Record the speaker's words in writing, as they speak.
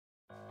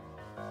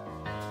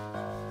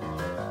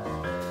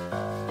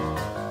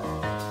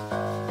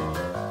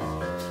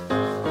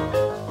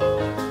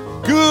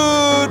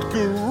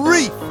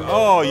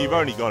Oh, you've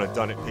only gone and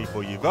done it,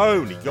 people. You've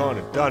only gone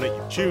and done it.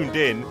 You've tuned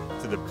in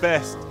to the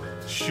best,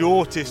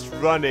 shortest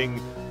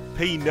running,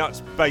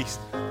 peanuts-based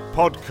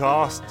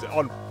podcast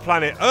on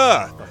planet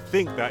Earth. I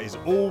think that is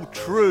all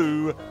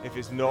true. If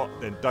it's not,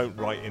 then don't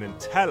write in and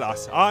tell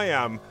us. I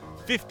am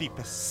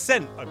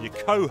 50% of your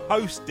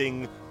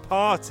co-hosting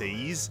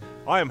parties.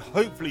 I am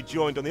hopefully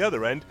joined on the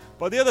other end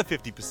by the other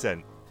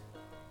 50%.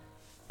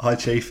 Hi,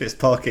 Chief. It's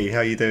Parky. How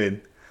you doing?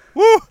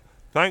 Woo!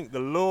 Thank the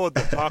Lord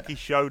that Parky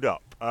showed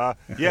up.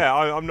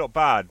 I'm not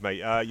bad, mate.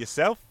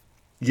 Yourself?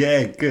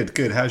 Yeah,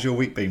 good. How's your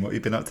week been? What have you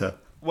been up to?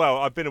 Well,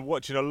 I've been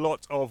watching a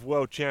lot of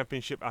World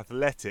Championship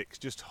athletics,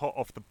 just hot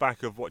off the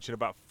back of watching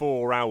about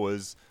 4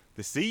 hours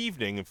this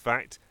evening, in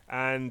fact.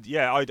 And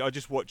yeah, I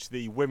just watched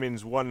the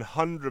women's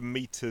 100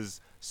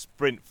 metres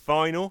sprint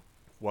final,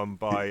 won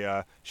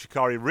by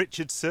Sha'Carri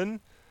Richardson,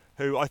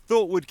 who I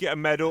thought would get a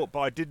medal, but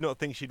I did not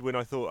think she'd win.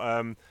 I thought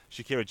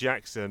Sharika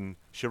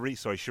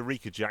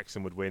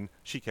Jackson would win.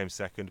 She came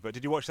second. But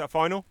did you watch that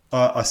final?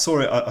 I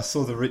saw it. I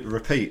saw the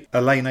repeat. A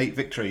lane 8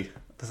 victory.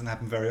 Doesn't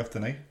happen very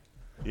often, eh?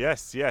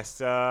 Yes.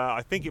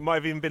 I think it might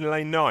have even been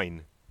lane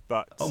 9.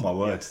 But oh my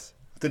word! Yes.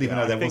 I didn't even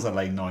know there was a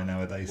lane 9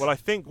 nowadays. Well, I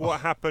think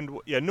what happened.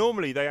 Yeah,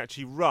 normally they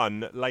actually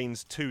run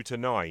lanes 2 to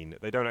 9.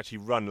 They don't actually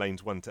run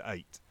lanes 1 to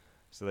 8.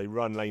 So they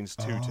run lanes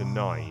 2 to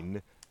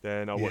 9.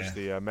 Then I watched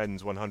the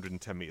men's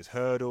 110 metres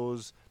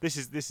hurdles. This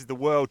is the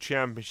World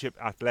Championship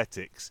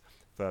athletics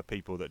for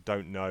people that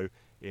don't know,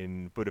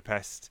 in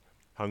Budapest,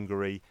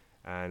 Hungary.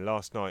 And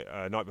last night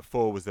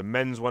before was the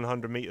men's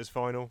 100 metres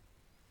final,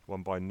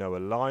 won by Noah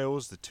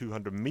Lyles, the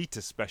 200 metre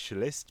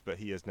specialist, but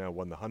he has now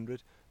won the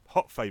 100.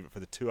 Hot favourite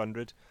for the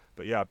 200.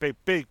 But yeah,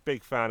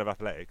 big fan of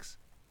athletics.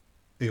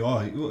 You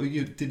are.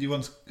 Did you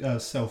once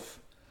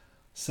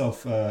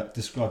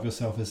describe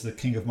yourself as the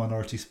king of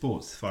minority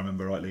sports, if I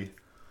remember rightly?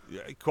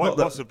 Yeah, quite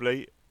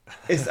possibly.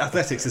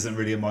 Athletics isn't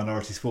really a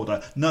minority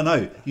sport.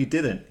 No, you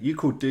didn't. You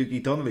called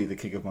Dougie Donnelly the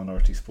king of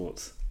minority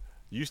sports.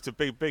 Used to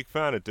be a big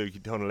fan of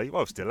Dougie Donnelly.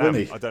 Well, still am.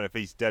 I don't know if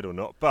he's dead or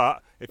not.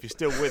 But if you're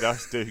still with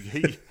us,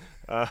 Dougie...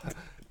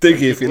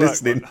 Dougie, if you're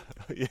listening.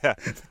 Yeah.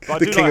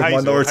 The king of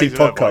minority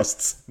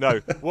podcasts. No.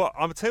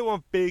 I'm tell you what I'm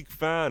a big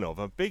fan of.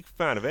 I'm a big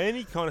fan of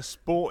any kind of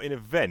sporting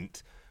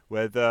event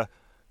where the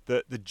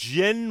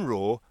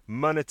general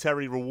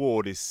monetary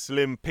reward is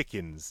slim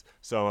pickings.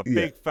 So I'm a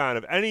big fan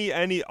of any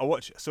I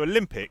watch. So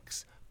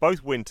Olympics,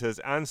 both winters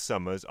and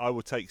summers, I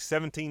will take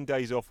 17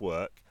 days off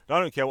work. I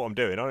don't care what I'm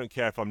doing. I don't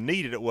care if I'm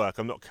needed at work.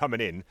 I'm not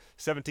coming in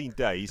 17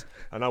 days.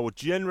 And I will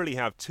generally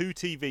have 2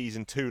 TVs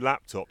and 2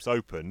 laptops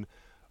open.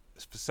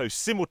 So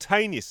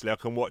simultaneously I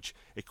can watch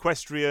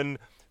equestrian,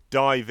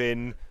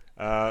 diving,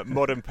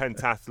 modern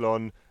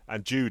pentathlon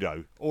and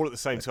judo all at the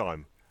same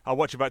time. I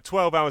watch about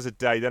 12 hours a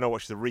day, then I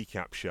watch the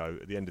recap show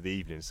at the end of the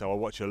evening. So I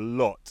watch a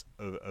lot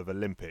of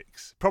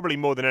Olympics, probably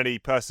more than any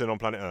person on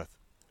planet Earth.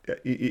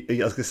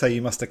 I was going to say,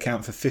 you must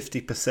account for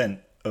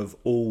 50% of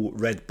all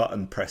red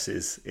button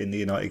presses in the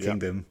United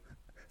Kingdom.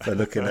 So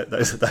looking at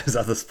those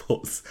other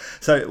sports.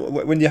 So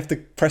when you have to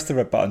press the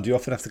red button, do you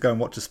often have to go and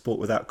watch a sport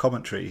without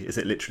commentary? Is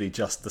it literally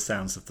just the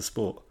sounds of the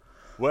sport?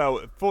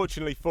 Well,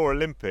 fortunately for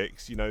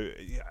Olympics,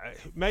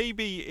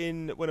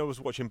 maybe when I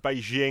was watching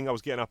Beijing, I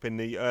was getting up in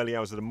the early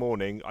hours of the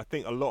morning. I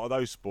think a lot of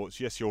those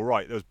sports, yes, you're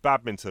right, there was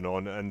badminton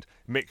on and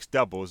mixed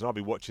doubles, and I'll be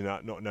watching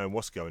that not knowing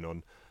what's going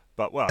on.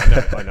 But, well,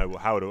 I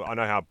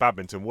know how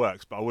badminton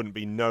works, but I wouldn't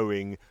be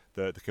knowing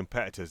the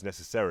competitors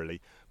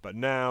necessarily. But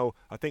now,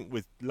 I think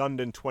with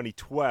London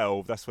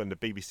 2012, that's when the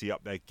BBC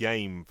upped their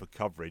game for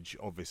coverage,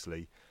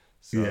 obviously.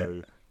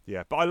 So,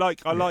 yeah. But I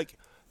like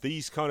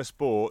these kind of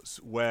sports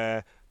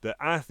where the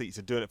athletes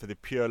are doing it for the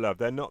pure love.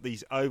 They're not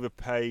these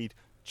overpaid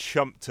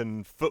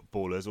chumpton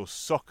footballers or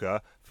soccer,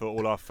 for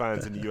all our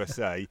fans in the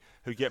USA,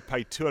 who get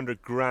paid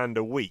 200 grand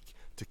a week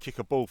to kick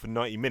a ball for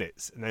 90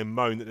 minutes and then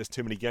moan that there's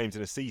too many games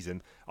in a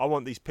season. I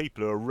want these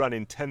people who are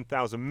running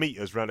 10,000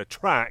 metres around a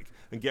track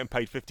and getting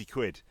paid 50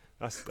 quid.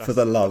 That's for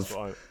the love.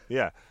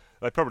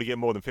 They probably get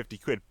more than 50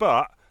 quid,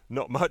 but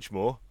not much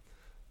more.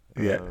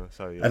 Yeah.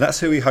 And that's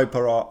who we hope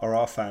are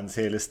our fans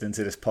here listening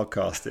to this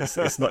podcast.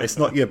 It's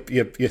not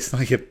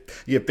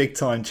your big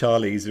time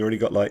Charlies who already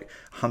got like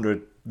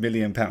 £100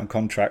 million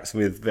contracts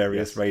with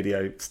various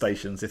radio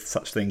stations, if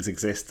such things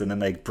exist, and then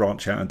they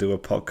branch out and do a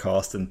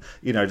podcast and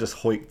just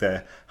hoik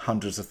their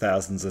hundreds of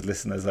thousands of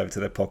listeners over to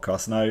their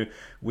podcast. No,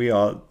 we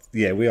are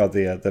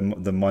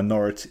the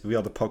minority. We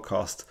are the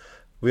podcast.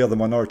 We are the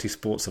minority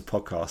sports of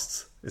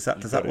podcasts. Does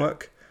that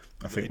work?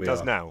 I think it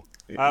does now.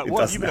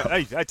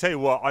 I tell you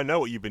what, I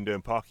know what you've been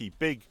doing, Parky.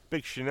 Big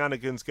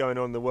shenanigans going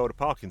on in the world of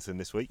Parkinson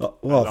this week.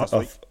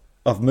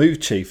 I've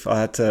moved, Chief. I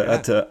had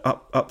to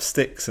up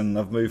sticks, and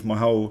I've moved my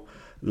whole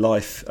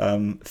life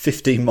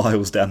 15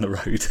 miles down the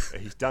road.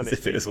 He's done it.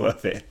 If it was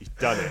worth it. He's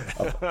done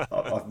it.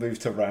 I've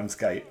moved to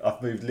Ramsgate.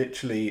 I've moved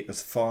literally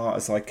as far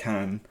as I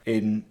can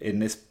in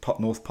this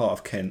north part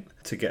of Kent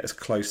to get as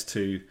close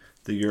to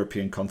the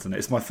European continent.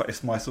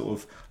 It's my sort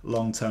of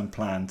long-term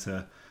plan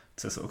to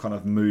to sort of kind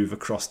of move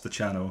across the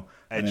channel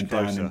and then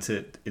closer.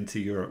 down into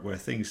Europe, where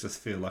things just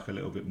feel like a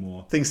little bit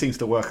more. Things seems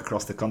to work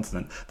across the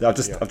continent. I've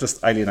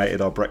just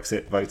alienated our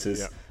Brexit voters.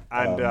 Yeah.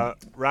 And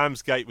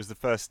Ramsgate was the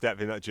first step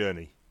in that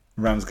journey.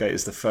 Ramsgate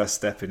is the first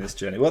step in this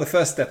journey. Well, the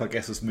first step, I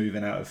guess, was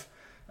moving out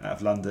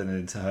of London and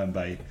into Herne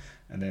Bay,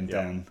 and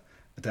then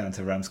down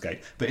to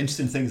Ramsgate. But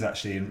interesting things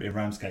actually in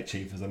Ramsgate,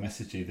 Chief. As I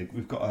messaged you,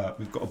 we've got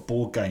a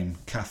board game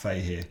cafe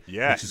here,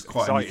 which is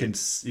quite.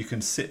 You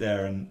can sit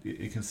there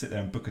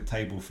and book a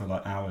table for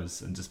like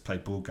hours and just play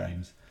board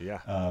games. Yeah,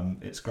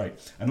 it's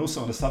great. And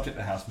also on the subject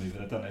of house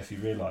moving, I don't know if you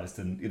realised,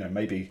 and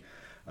maybe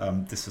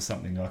this was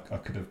something I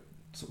could have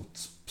sort of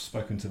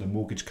spoken to the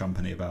mortgage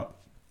company about.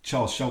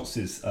 Charles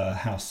Schultz's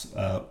house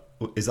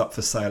is up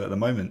for sale at the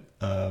moment.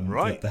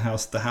 Right. The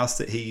house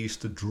that he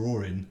used to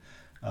draw in,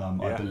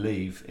 I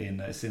believe,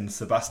 it's in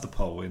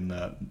Sebastopol in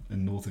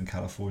Northern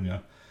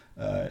California.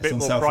 A bit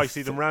more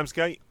pricey than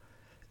Ramsgate.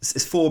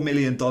 It's $4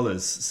 million.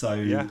 So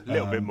yeah, a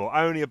little bit more,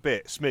 only a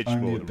bit, smidge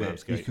more than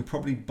Ramsgate. You could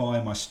probably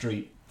buy my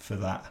street for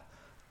that.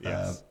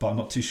 Yes. But I'm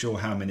not too sure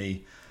how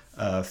many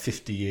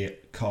 50-year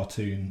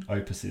cartoon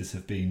opuses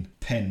have been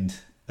penned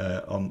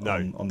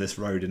on this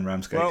road in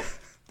Ramsgate. Well,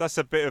 that's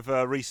a bit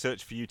of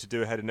research for you to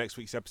do ahead of next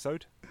week's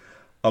episode.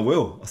 I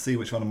will. I'll see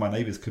which one of my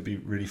neighbours could be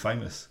really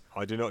famous.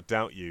 I do not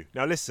doubt you.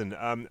 Now listen,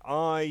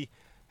 I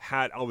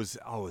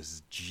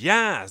was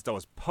jazzed. I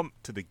was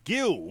pumped to the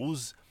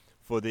gills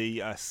for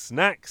the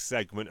snack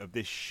segment of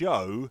this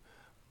show,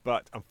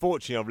 but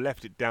unfortunately I've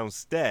left it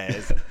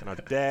downstairs and I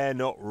dare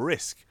not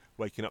risk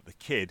waking up the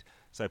kid.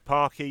 So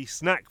Parky,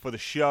 snack for the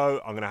show.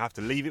 I'm going to have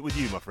to leave it with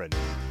you, my friend.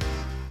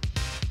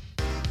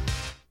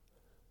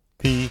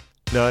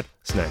 Peanut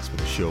snacks for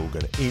the show.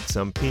 Gonna eat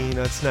some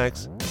peanut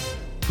snacks.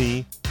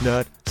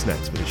 Peanut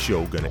snacks for the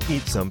show. Gonna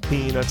eat some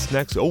peanut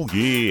snacks. Oh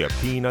yeah,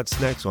 peanut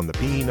snacks on the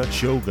Peanut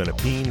Show. Gonna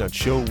peanut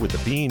show with the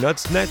peanut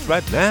snacks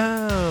right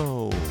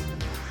now.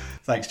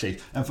 Thanks,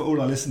 Chief. And for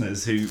all our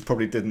listeners who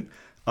probably didn't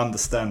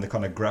understand the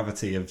kind of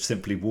gravity of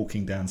simply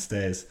walking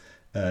downstairs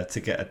to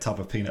get a tub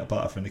of peanut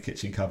butter from the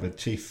kitchen cupboard,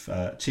 Chief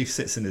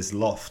sits in his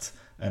loft,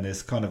 and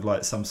there's kind of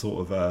like some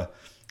sort of a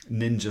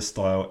ninja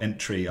style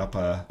entry up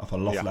a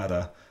loft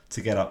ladder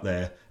to get up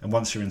there. And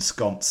once you're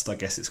ensconced, I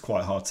guess it's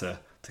quite hard to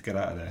get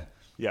out of there.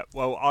 Yeah,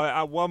 well,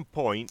 at one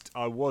point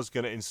I was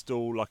going to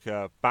install like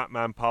a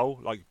Batman pole,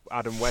 like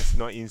Adam West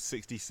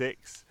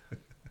 1966.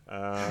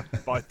 But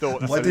I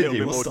thought that's a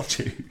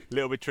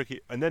little bit tricky.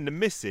 And then the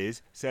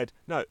missus said,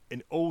 no,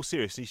 in all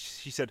seriousness,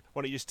 she said,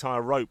 why don't you just tie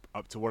a rope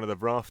up to one of the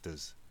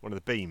rafters, one of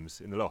the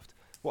beams in the loft?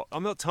 What?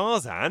 I'm not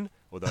Tarzan,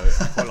 although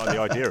I quite like the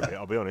idea of it,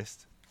 I'll be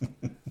honest.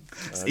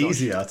 It's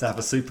easier to have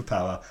a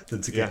superpower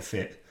than to get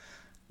fit.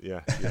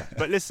 Yeah.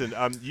 But listen,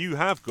 you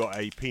have got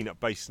a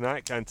peanut-based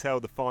snack, and tell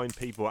the fine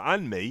people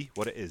and me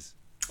what it is.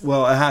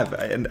 Well, I have,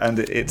 and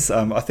it's.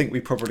 I think we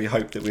probably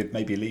hoped that we'd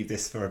maybe leave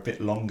this for a bit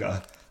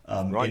longer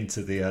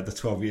into the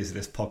 12 years of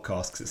this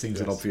podcast, because it seems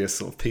an obvious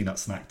sort of peanut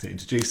snack to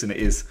introduce, and it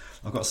is.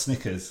 I've got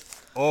Snickers.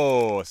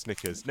 Oh,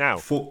 Snickers! Now,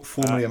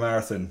 formerly a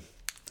marathon.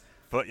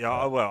 But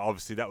yeah, well,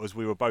 obviously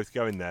we were both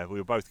going there.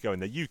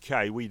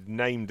 UK, we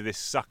named this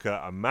sucker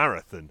a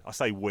marathon. I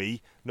say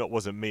we,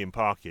 wasn't me and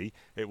Parky.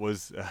 It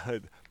was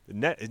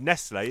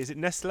Nestle. Is it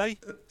Nestle?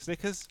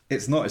 Snickers?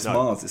 It's not. It's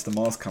Mars. It's the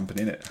Mars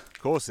company, isn't it?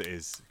 Of course it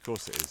is.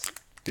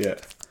 Yeah,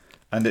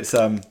 and it's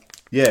and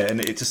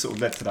it just sort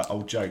of led to that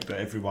old joke that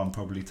everyone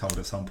probably told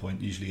at some point.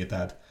 Usually your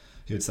dad,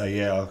 he would say,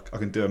 "Yeah, I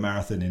can do a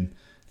marathon in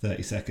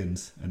 30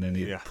 seconds," and then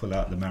he'd pull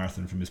out the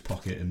marathon from his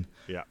pocket and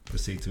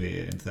proceed to eat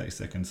it in 30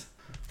 seconds.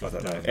 I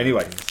don't know.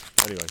 Anyway,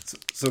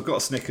 so I've got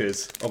a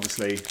Snickers.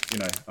 Obviously,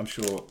 I'm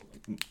sure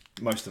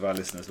most of our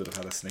listeners would have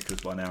had a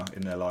Snickers by now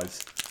in their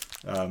lives.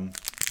 I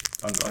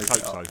hope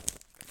so.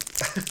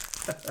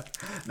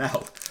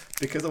 Now,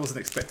 because I wasn't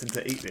expecting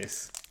to eat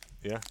this.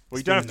 Yeah. Well,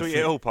 you don't have to eat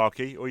it all,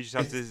 Parky, or you just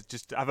have to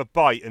just have a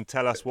bite and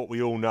tell us what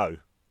we all know.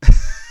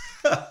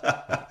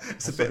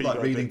 It's a bit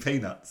like reading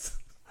Peanuts.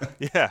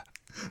 Yeah.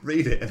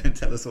 Read it and then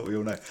tell us what we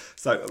all know.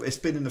 So it's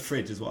been in the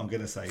fridge, is what I'm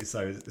going to say.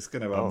 So it's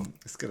going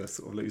to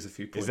sort of lose a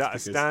few points. Is that a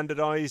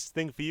standardised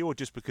thing for you, or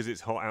just because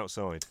it's hot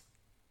outside?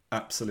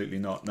 Absolutely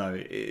not. No,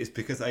 it's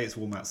because A, it's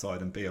warm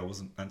outside, and B, I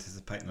wasn't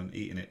anticipating on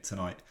eating it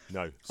tonight.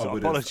 No. So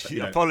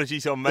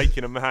apologies on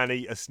making a man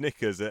eat a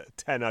Snickers at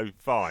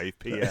 10:05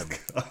 p.m.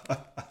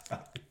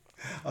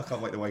 I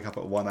can't wait to wake up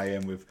at 1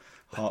 a.m. with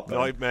heartburn.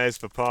 Nightmares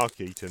for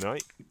Parky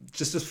tonight.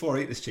 Just before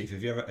I eat this, Chief,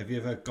 have you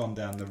ever gone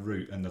down the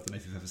route, and I don't know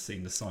if you've ever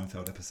seen the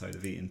Seinfeld episode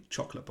of eating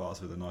chocolate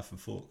bars with a knife and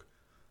fork?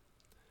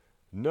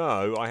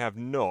 No, I have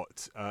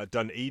not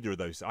done either of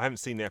those. I haven't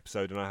seen the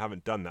episode and I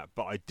haven't done that,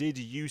 but I did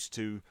used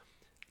to,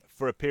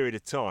 for a period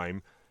of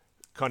time,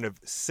 kind of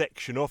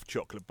section off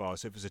chocolate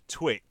bars. So if it was a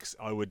Twix,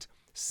 I would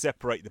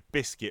separate the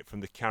biscuit from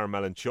the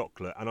caramel and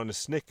chocolate, and on a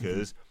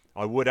Snickers,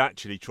 I would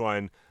actually try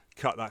and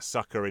cut that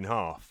sucker in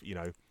half,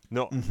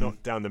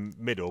 not down the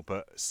middle,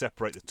 but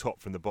separate the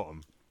top from the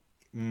bottom.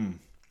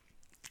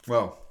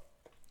 Well,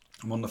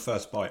 I'm on the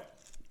first bite.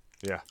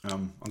 Yeah.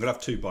 I'm going to have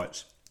 2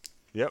 bites.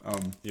 Yep.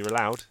 You're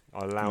allowed.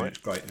 I'll allow it. It's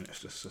great, and it's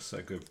just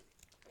so good.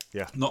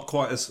 Yeah. Not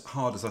quite as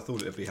hard as I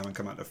thought it would be having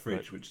come out of the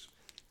fridge, which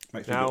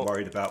makes me a bit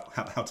worried about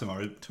how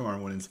tomorrow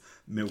morning's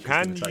milk is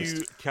going to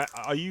taste.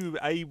 Are you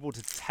able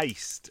to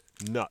taste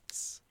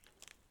nuts?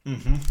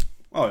 Mm-hmm.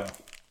 Oh, yeah.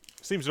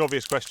 Seems an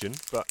obvious question,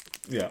 but...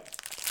 Yeah.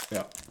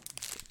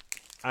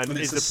 And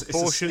is the proportions... It's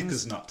a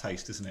Snickers nut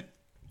taste, isn't it?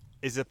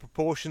 Is the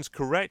proportions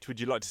correct? Would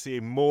you like to see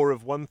more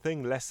of one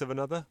thing, less of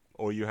another?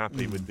 Or are you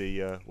happy with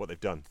the what they've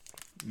done?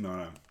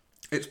 No.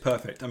 It's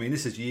perfect. I mean,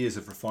 this is years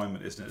of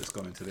refinement, isn't it, that's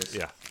gone into this?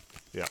 Yeah.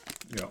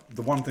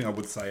 The one thing I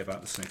would say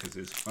about the Snickers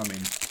is, I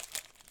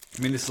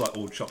mean, this is like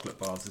all chocolate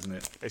bars, isn't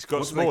it? It's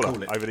got smaller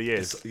over the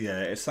years.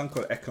 It's some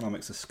kind of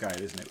economics of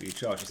scale, isn't it? Where you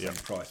charge the same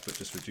price, but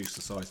just reduce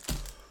the size.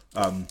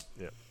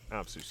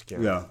 Absolute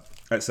scale. Yeah,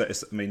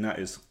 that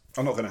is.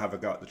 I'm not going to have a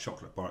go at the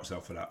chocolate bar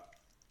itself for that.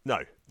 No,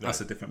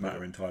 that's a different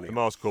matter entirely. The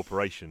Mars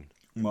Corporation.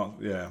 I'll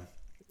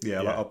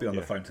be on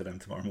the phone to them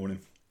tomorrow morning.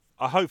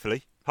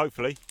 Hopefully,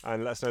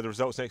 and let us know the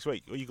results next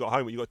week. Well, you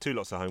got 2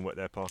 lots of homework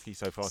there, Parky,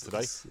 so far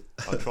today.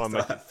 I'll try and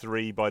make it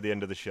 3 by the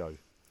end of the show.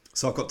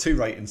 So I've got 2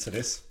 ratings for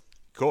this.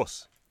 Of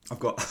course, I've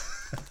got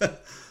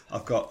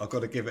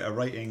to give it a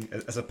rating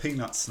as a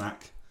peanut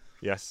snack.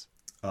 Yes,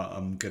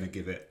 I'm gonna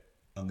give it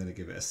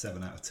a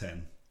 7 out of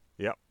 10.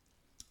 Yep.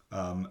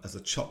 As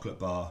a chocolate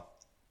bar,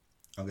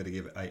 I'm gonna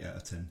give it 8 out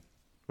of 10.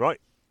 Right.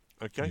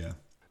 Okay. Yeah.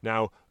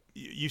 Now,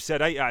 you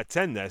said 8 out of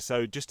 10 there,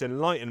 so just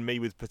enlighten me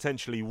with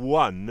potentially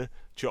one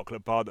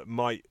chocolate bar that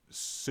might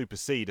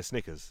supersede a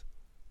Snickers.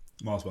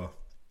 Mars bar.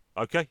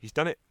 Okay, he's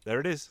done it. There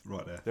it is.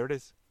 Right there. There it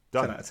is.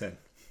 Done. 10 out of 10.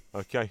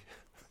 Okay.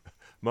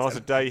 Mars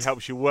a day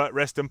helps you work,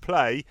 rest and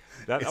play.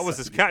 That was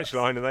his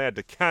catchline, and they had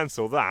to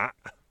cancel that.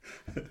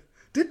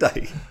 Did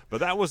they? But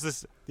that was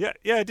this. Yeah.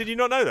 Did you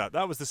not know that?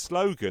 That was the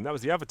slogan. That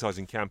was the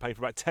advertising campaign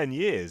for about 10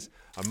 years.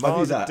 A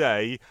Mars a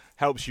day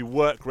helps you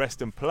work,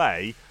 rest and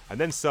play. And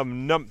then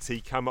some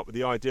numpty came up with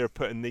the idea of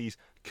putting these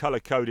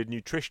colour-coded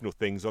nutritional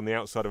things on the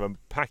outside of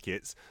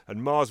packets.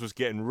 And Mars was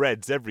getting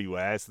reds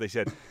everywhere. So they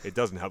said, it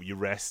doesn't help you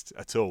rest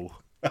at all.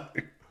 No.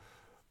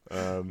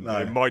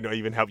 It might not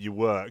even help you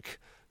work.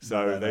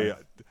 So no.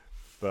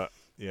 But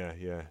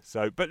yeah.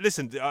 So, but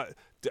listen,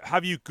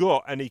 have you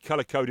got any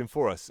colour coding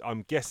for us?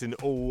 I'm guessing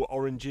all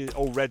oranges,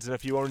 all reds, and a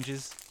few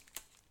oranges.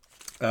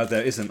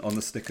 There isn't on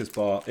the Snickers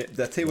bar.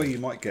 I'll tell you where you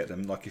might get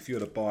them. Like if you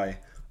were to buy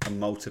a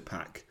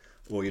multi-pack,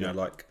 or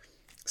like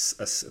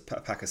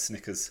a pack of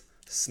Snickers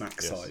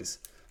snack size.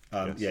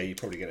 You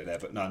probably get it there.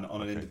 But no,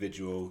 on an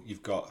individual,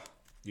 you've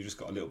just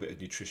got a little bit of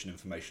nutrition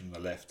information on the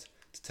left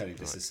to tell you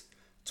this is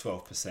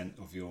 12%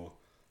 of your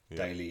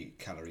daily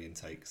calorie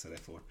intake. So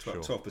therefore,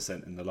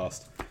 12% in the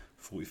last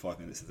 45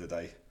 minutes of the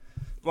day.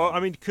 Well, I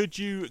mean, could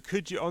you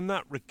on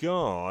that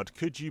regard,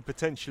 could you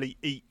potentially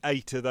eat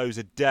 8 of those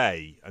a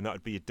day, and that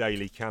would be a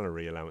daily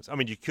calorie allowance? I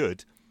mean, you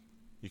could.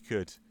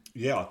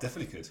 Yeah, I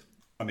definitely could.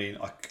 I mean,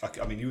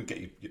 I mean, you would get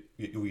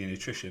all your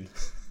nutrition.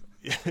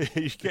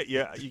 you get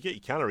your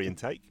calorie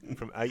intake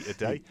from 8 a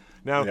day.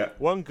 Now,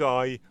 one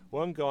guy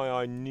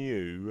I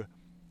knew,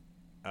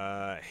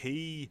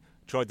 he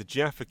tried the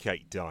Jaffa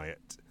Cake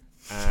diet,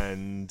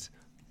 and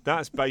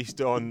that's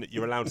based on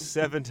you're allowed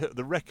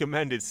the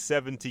recommended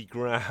 70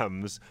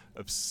 grams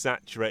of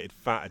saturated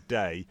fat a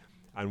day,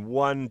 and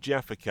one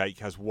Jaffa Cake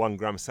has 1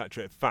 gram of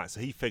saturated fat. So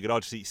he figured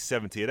I'd just eat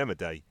 70 of them a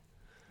day.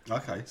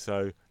 Okay.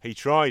 So he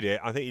tried it.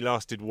 I think he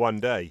lasted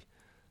 1 day,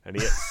 and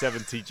he ate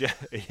 70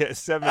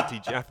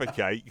 Jaffa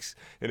Cakes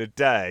in a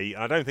day.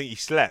 I don't think he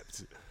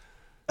slept.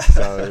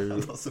 So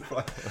I'm not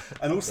surprised.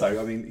 And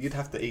also, I mean, you'd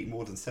have to eat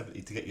more than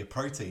 70 to get your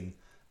protein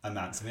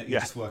amounts. I mean,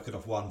 you're just working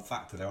off one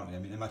factor there, aren't you? I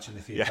mean, imagine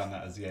if you'd done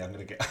that as, I'm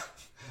going to get...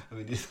 I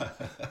mean, He's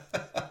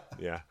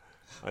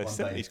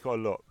got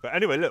a lot. But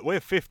anyway, look,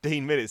 we're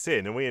 15 minutes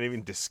in and we ain't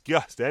even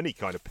discussed any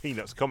kind of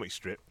Peanuts comic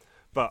strip.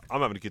 But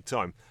I'm having a good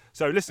time.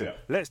 So listen,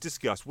 let's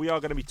discuss. We are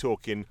going to be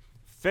talking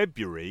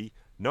February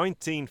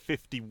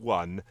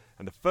 1951.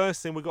 And the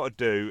first thing we've got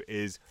to do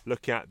is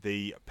look at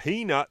the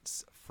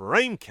Peanuts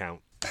frame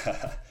count.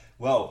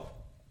 Well,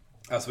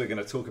 as we're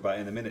going to talk about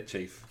in a minute,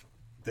 Chief,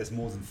 there's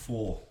more than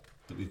 4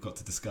 that we've got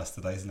to discuss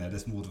today, isn't there?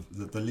 There's more.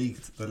 The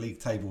league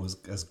table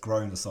has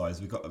grown the size.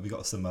 We've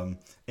got some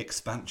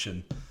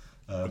expansion.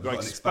 We've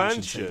got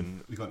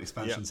an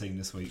expansion team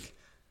this week.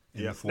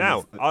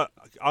 Now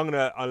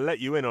I'll let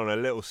you in on a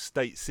little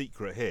state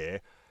secret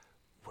here.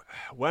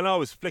 When I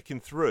was flicking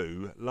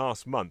through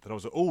last month and I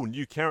was like, oh,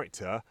 new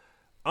character,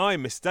 I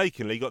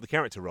mistakenly got the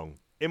character wrong.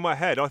 In my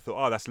head, I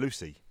thought, oh, that's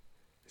Lucy.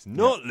 It's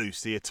not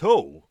Lucy at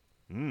all.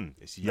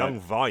 It's young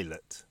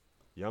Violet.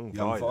 Young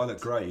Violet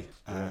Grey,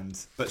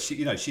 but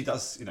she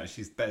does,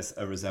 she bears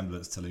a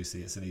resemblance to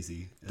Lucy. It's an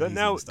easy.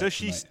 Now, does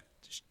she?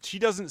 She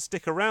doesn't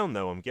stick around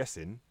though. I'm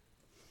guessing.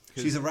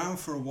 She's around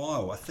for a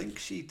while. I think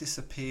she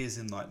disappears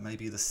in like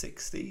maybe the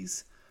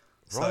 60s.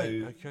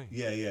 Right. Okay.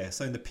 Yeah.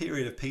 So in the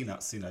period of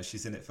Peanuts,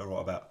 she's in it for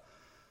about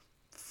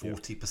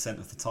 40%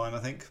 of the time, I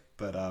think.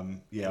 But I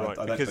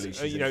don't believe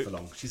she's in it for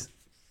long.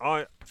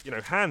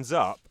 Hands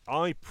up.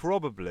 I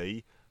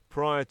probably,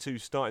 prior to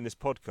starting this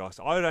podcast,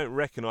 I don't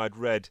reckon I'd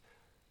read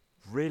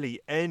really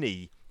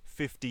any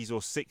 50s or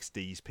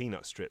 60s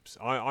peanut strips.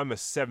 I'm a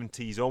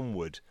 70s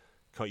onward.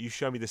 Can't you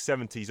show me the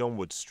 70s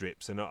onward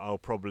strips, and I'll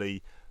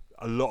probably,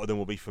 a lot of them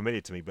will be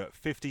familiar to me. But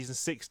 50s and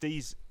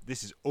 60s,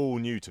 this is all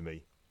new to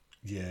me.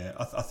 Yeah,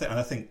 I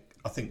think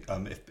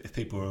if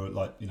people are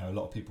like, a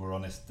lot of people are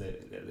honest,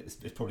 it's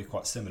probably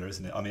quite similar,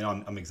 isn't it? I mean,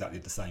 I'm exactly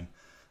the same.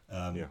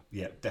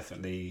 Yeah,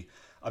 definitely.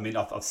 I mean,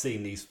 I've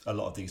seen a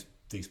lot of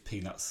these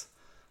peanuts,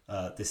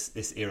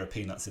 this era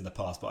peanuts in the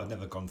past, but I've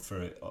never gone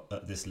through it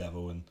at this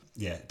level. And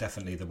yeah,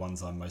 definitely the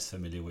ones I'm most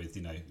familiar with.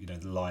 The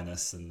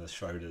Linus and the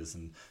Schroders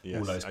and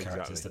all those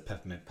characters, the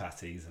peppermint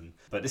patties.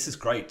 But this is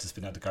great, just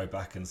being able to go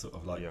back and sort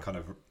of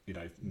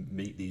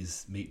meet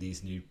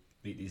these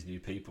new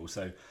people.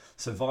 So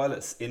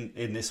Violet's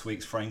in this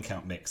week's frame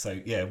count mix. So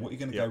yeah, what are you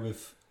going to go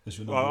with as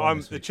your number one?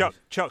 I'm the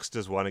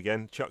Chuckster's one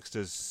again.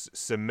 Chuckster's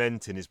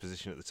cementing his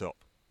position at the top.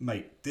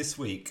 Mate, this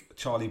week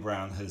Charlie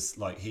Brown he's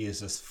like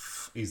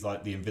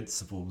the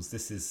Invincibles.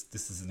 This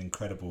is an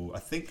incredible. I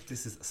think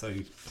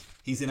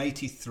he's in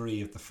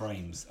 83 of the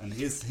frames, and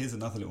here's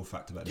another little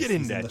fact about this. Get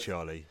in there,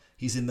 Charlie.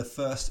 He's in the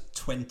first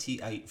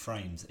 28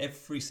 frames,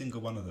 every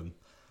single one of them.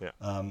 Yeah,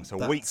 it's a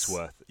week's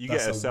worth. You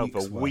get yourself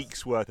a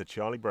week's worth of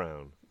Charlie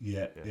Brown.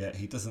 Yeah.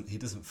 He doesn't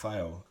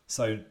fail.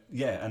 So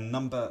yeah, and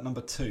number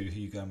 2, who are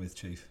you going with,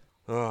 Chief?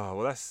 Oh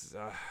well,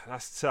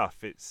 that's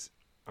tough.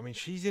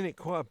 She's in it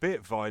quite a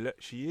bit, Violet.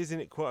 She is in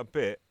it quite a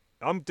bit.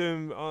 I'm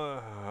doing,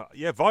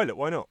 Violet.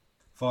 Why not?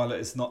 Violet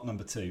is not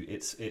number 2.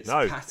 It's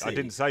no, Patty. I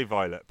didn't say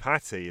Violet.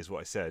 Patty is what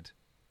I said.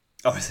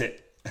 Oh, is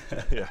it?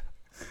 Yeah.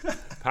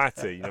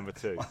 Patty, number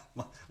 2.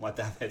 My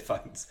damn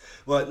headphones.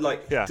 Well,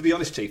 to be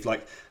honest, Chief,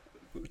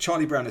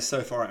 Charlie Brown is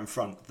so far out in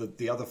front.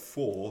 The other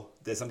 4,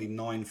 there's only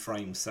 9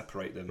 frames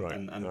separate them, right.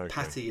 and okay.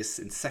 Patty is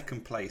in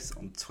second place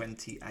on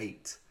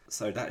 28.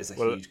 So that is a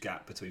huge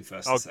gap between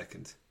first and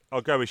second. I'll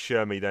go with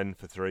Shermie then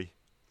for 3.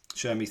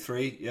 Shermie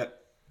 3,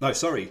 yep. No,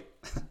 sorry.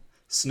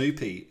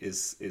 Snoopy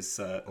is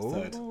third.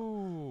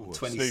 26.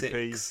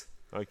 Snoopy.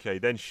 Okay,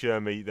 then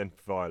Shermie, then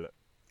Violet.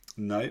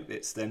 No,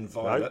 it's then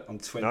Violet on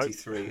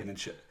 23, and then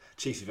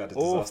Chief, you've had a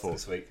disaster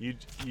this week.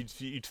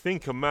 You'd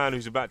think a man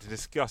who's about to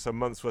discuss a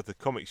month's worth of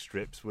comic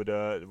strips would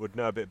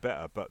know a bit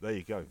better, but there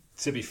you go.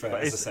 To be fair,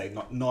 as I say,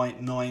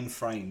 nine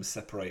frames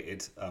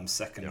separated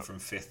second from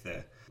fifth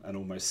there, and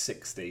almost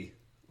 60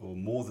 or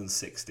more than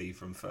 60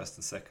 from first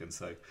and second.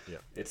 So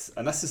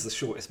and this is the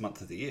shortest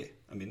month of the year.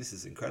 I mean, this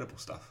is incredible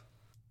stuff.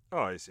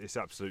 Oh, it's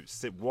absolute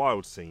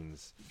wild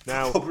scenes.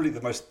 Now, probably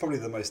the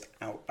most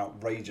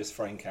outrageous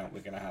frame count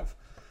we're going to have.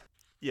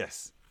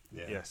 Yes.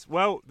 Yeah. Yes.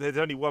 Well, there's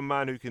only one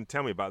man who can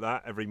tell me about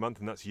that every month,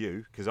 and that's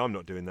you, because I'm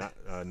not doing that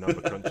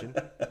number crunching.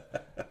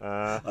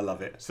 I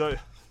love it.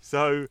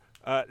 So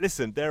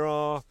listen,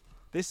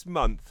 this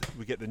month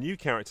we get the new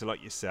character,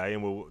 like you say,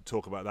 and we'll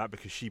talk about that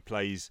because she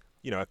plays,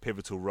 a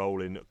pivotal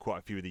role in quite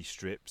a few of these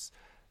strips.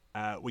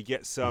 We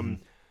get some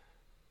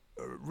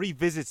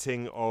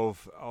revisiting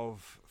of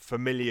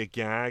familiar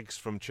gags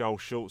from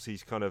Charles Schulz.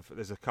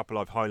 There's a couple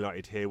I've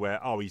highlighted here where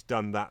he's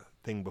done that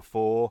thing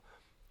before,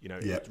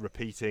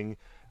 repeating.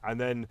 And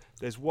then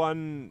there's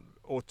one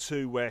or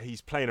two where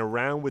he's playing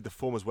around with the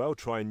form as well,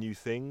 trying new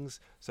things.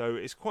 So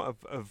it's quite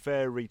a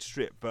varied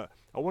strip. But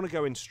I want to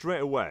go in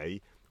straight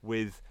away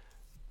with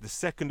the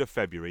 2nd of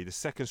February, the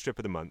second strip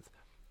of the month.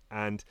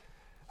 And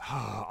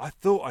I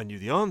thought I knew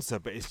the answer,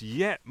 but it's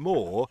yet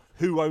more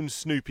who owns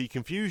Snoopy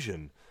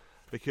confusion.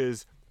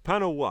 Because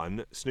panel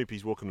 1,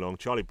 Snoopy's walking along.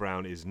 Charlie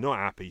Brown is not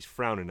happy. He's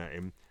frowning at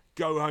him.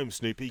 Go home,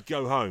 Snoopy,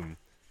 go home.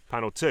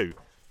 Panel 2.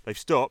 They've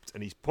stopped,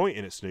 and he's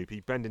pointing at Snoopy,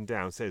 bending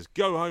down, says,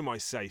 "Go home, I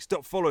say,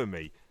 stop following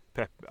me."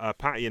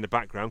 Patty in the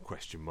background, ?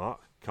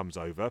 Comes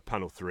over.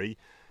 Panel 3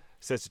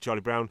 says to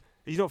Charlie Brown,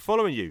 "He's not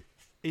following you.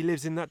 He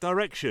lives in that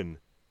direction."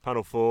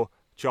 Panel 4,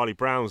 Charlie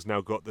Brown's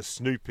now got the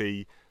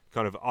Snoopy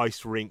kind of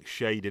ice rink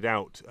shaded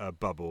out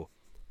bubble,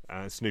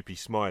 and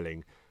Snoopy's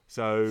smiling.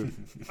 So,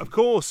 of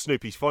course,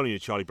 Snoopy's following you,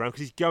 Charlie Brown,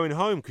 because he's going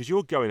home, because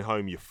you're going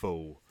home, you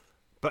fool.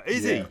 But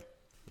is he? I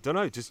don't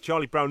know. Does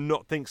Charlie Brown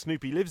not think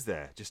Snoopy lives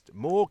there? Just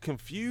more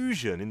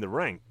confusion in the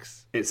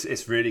ranks.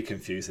 It's really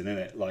confusing, isn't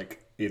it?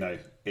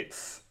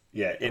 It's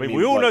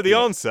we all know the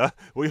answer.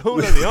 We all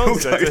know the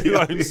answer to who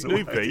owns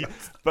Snoopy.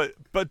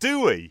 But do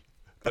we?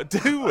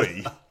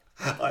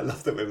 I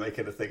love that we're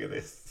making a thing of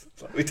this.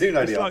 We do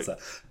know the answer,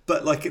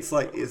 but it's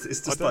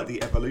just like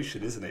the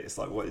evolution, isn't it? It's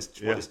like what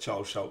is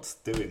Charles Schulz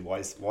doing? Why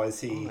is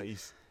he?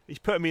 He's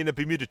putting me in the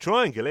Bermuda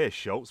Triangle here,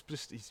 Schulz.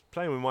 He's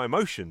playing with my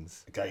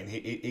emotions. Again,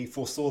 he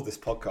foresaw this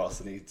podcast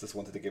and he just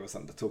wanted to give us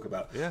something to talk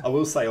about. Yeah. I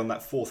will say on that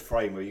 4th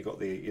frame where you got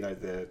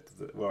the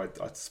where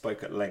I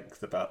spoke at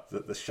length about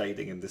the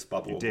shading in this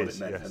bubble and what it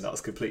meant, and that was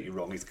completely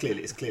wrong. It's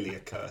clearly a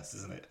curse,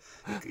 isn't it?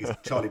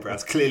 Charlie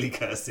Brown's clearly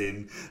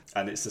cursing,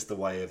 and it's just a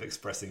way of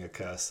expressing a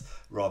curse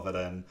rather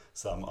than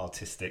some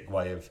artistic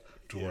way of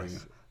drawing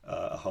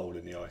a hole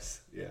in the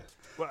ice. Yeah.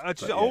 Well, I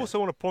also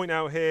want to point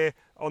out here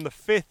on the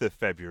 5th of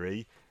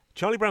February.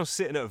 Charlie Brown's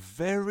sitting at a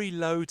very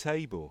low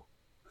table.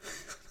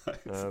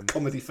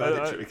 Comedy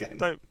furniture again.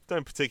 Don't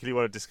particularly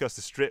want to discuss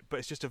the strip, but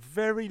it's just a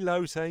very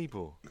low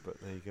table.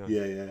 But there you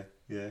go.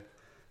 Yeah.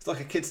 It's like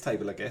a kid's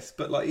table, I guess.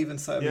 But like even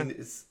so, I mean,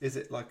 is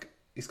it like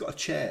he's got a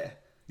chair?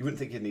 You wouldn't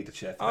think he'd need a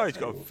chair for that he's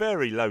table. got a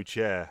very low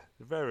chair.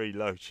 Very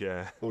low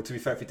chair. Or to be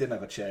fair, if he didn't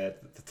have a chair,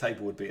 the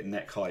table would be at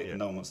neck height, and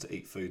no one wants to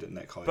eat food at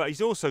neck height. But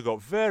he's also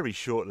got very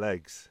short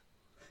legs.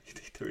 He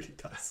really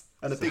does.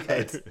 And a big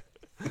head.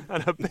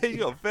 And he's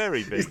got a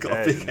very big He's got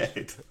head. a big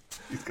head.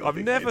 I've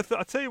never thought.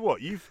 I tell you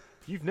what, you've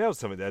nailed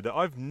something there that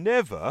I've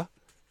never,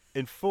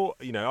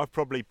 I've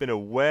probably been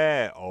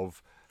aware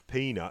of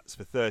Peanuts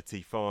for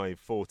 35,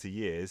 40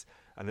 years,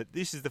 and that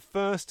this is the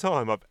first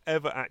time I've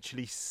ever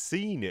actually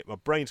seen it. My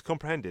brain's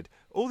comprehended.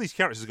 All these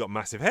characters have got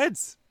massive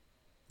heads.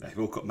 They've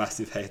all got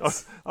massive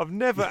heads. I've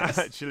never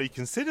actually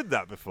considered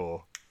that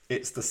before.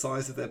 It's the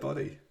size of their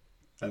body.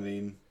 I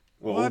mean,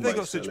 why have they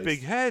got such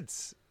big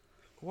heads?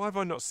 Why have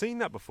I not seen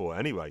that before?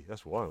 Anyway,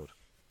 that's wild.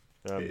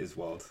 It is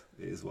wild.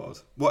 It is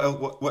wild.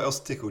 What else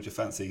tickled your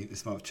fancy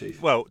this month,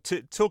 Chief? Well,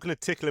 talking of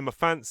tickling my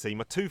fancy,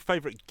 my two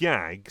favourite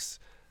gags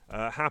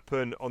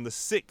happen on the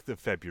 6th of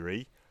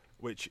February,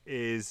 which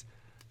is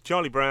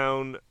Charlie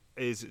Brown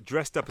is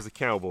dressed up as a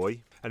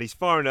cowboy and he's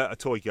firing a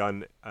toy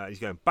gun. He's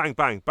going bang,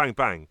 bang, bang,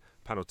 bang.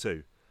 Panel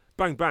 2.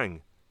 Bang,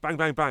 bang, bang,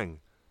 bang, bang.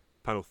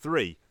 Panel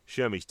 3.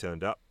 Shermie's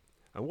turned up.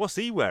 And what's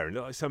he wearing?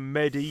 Like some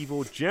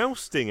medieval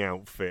jousting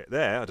outfit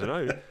there. I don't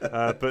know.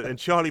 And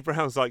Charlie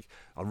Brown's like,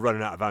 I'm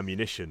running out of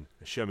ammunition.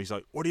 And Shermie's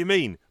like, what do you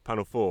mean?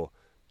 Panel 4.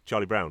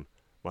 Charlie Brown,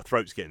 my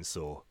throat's getting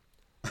sore.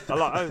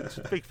 I'm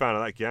a big fan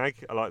of that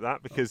gag. I like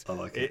that because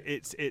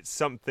it's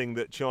something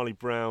that Charlie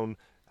Brown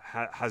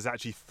has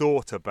actually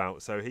thought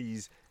about. So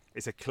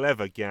it's a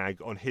clever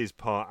gag on his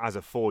part as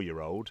a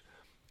 4-year-old.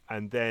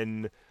 And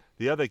then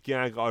the other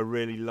gag I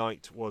really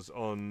liked was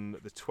on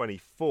the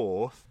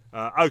 24th.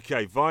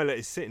 Violet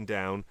is sitting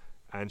down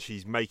and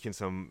she's making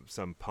some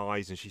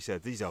pies, and she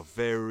said, these are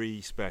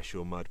very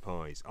special mud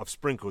pies. I've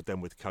sprinkled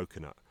them with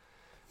coconut.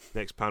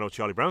 Next panel,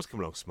 Charlie Brown's come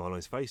along, smile on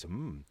his face.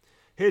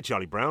 Here,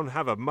 Charlie Brown,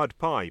 have a mud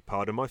pie.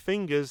 Pardon my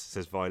fingers,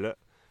 says Violet.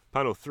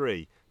 Panel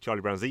 3,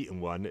 Charlie Brown's eaten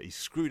one. He's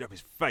screwed up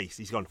his face.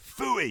 He's gone,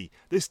 phooey,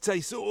 this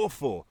tastes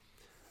awful.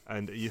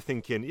 And you're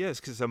thinking, yes,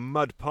 because it's a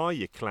mud pie,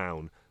 you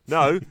clown.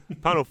 No,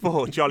 panel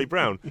 4, Charlie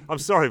Brown. I'm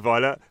sorry,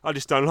 Violet. I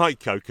just don't like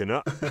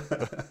coconut.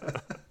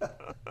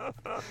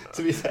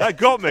 To be fair, that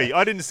got me.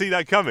 I didn't see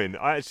that coming.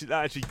 That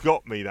actually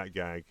got me, that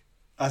gag.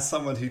 As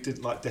someone who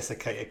didn't like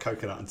desiccated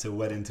coconut until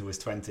well into his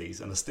 20s,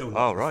 and I'm still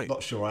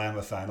not sure I am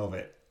a fan of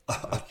it,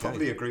 I'd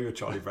probably agree with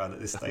Charlie Brown at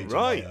this stage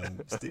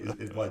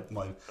in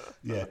my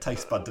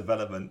taste bud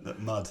development that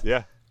mud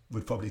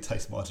would probably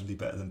taste marginally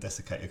better than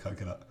desiccated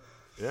coconut.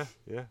 Yeah.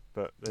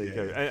 But there you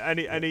go.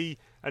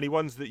 Any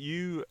ones that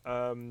you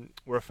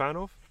were a fan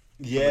of?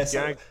 Yeah. From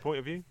a gag point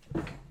of view?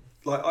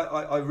 Like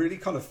I really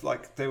kind of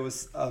like, there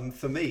was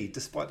for me,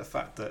 despite the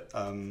fact that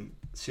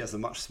she has a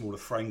much smaller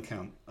frame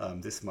count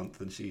this month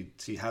than she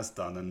has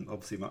done, and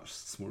obviously much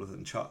smaller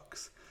than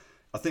Chuck's.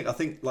 I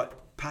think like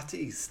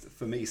Patty's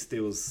for me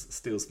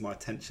steals my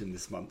attention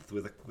this month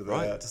with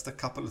just a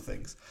couple of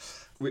things.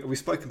 We've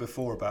spoken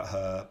before about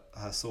her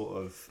sort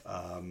of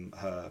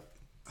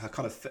her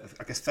kind of,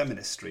 I guess,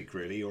 feminist streak,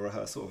 really, or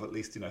her sort of, at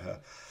least,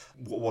 her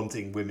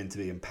wanting women to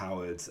be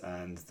empowered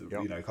and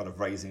kind of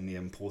raising the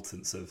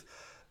importance of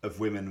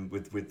women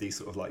with these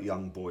sort of like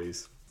young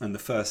boys. And the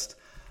first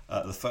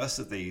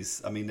of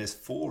these, I mean, there's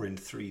 4 in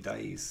 3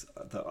 days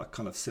that are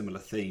kind of similar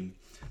theme.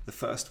 The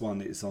first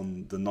one is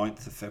on the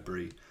 9th of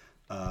February,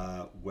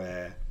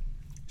 where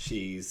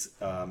she's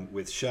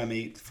with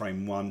Shermie,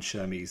 frame 1.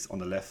 Shermie's on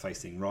the left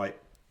facing right,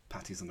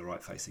 Patty's on the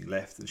right facing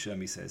left, and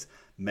Shermie says,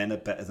 men are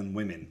better than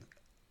women.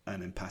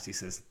 And then Patty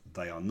says,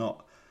 they are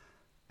not.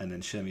 And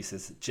then Shermie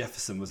says,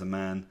 Jefferson was a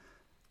man,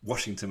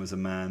 Washington was a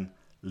man,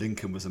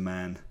 Lincoln was a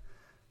man.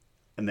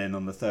 And then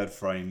on the third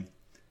frame,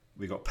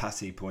 we got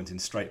Patty pointing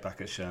straight back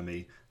at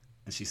Shermie,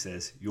 and she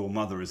says, your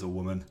mother is a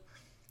woman.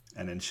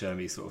 And then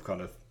Shermie sort of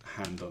kind of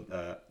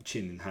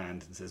chin in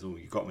hand and says, oh,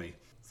 you got me.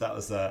 That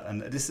was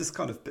and this is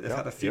kind of,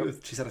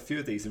 she's had a few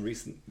of these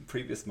in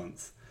previous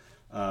months.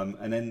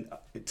 And then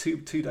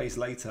two days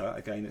later,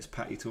 again, it's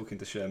Patty talking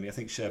to Shermie. I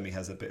think Shermie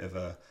has a bit of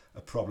a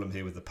problem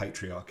here with the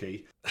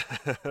patriarchy.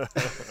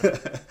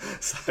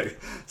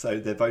 So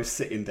they're both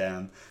sitting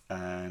down,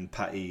 and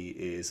Patty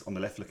is on the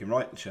left looking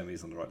right, and Shermie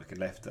is on the right looking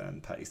left.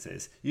 And Patty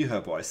says, you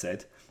heard what I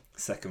said.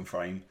 Second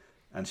frame,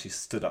 and she's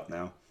stood up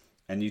now.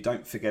 And you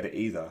don't forget it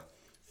either.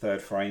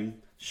 Third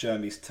frame,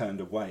 Shermie's turned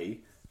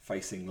away,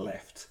 facing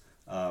left,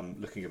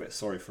 looking a bit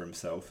sorry for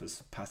himself,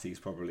 as Patty's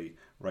probably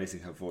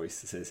raising her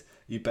voice. It says,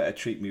 you better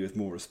treat me with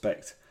more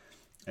respect.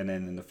 And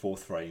then in the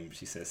fourth frame,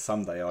 she says,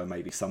 someday I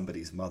may be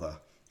somebody's mother.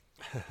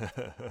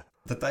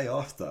 The day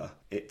after,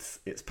 it's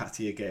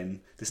Patty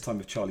again, this time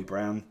with Charlie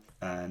Brown,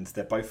 and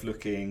Patty's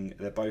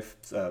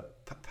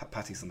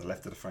on the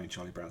left of the frame,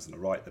 Charlie Brown's on the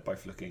right. They're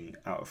both looking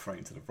out of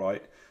frame to the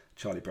right.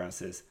 Charlie Brown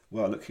says,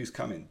 well, look who's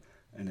coming.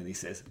 And then he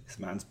says, it's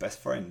man's best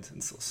friend.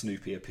 And sort of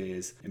Snoopy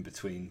appears in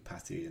between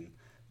Patty and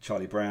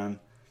Charlie Brown.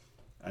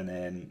 And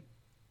then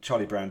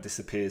Charlie Brown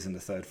disappears in the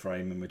third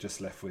frame, and we're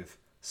just left with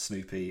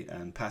Snoopy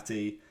and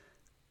Patty.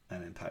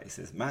 And then Patty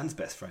says, man's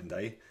best friend,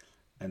 eh?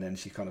 And then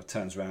she kind of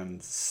turns around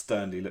and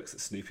sternly looks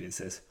at Snoopy and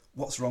says,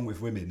 "What's wrong with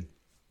women?"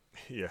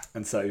 Yeah.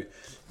 And so,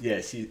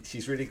 yeah,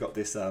 she's really got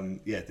this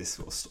this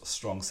sort of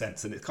strong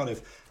sense, and it kind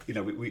of, you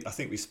know, I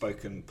think we've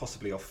spoken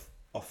possibly off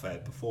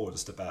air before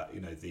just about,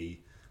 you know, the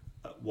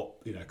what,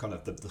 you know, kind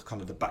of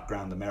the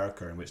background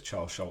America in which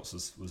Charles Schulz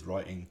was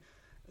writing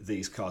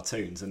these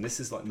cartoons, and this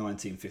is like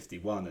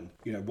 1951, and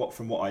you know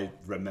from what I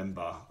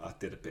remember, I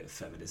did a bit of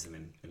feminism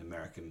in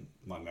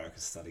my American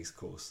studies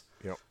course.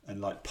 Yep.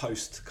 And like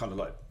post, kind of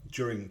like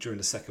during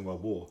the Second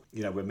World War,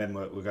 you know, when men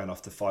were going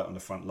off to fight on the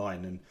front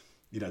line, and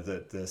you know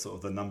the sort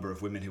of the number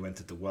of women who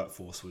entered the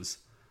workforce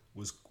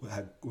would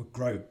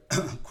grow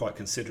quite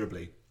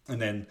considerably,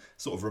 and then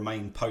sort of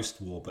remain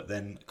post-war, but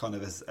then kind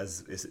of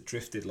as it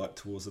drifted like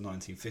towards the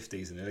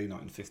 1950s and early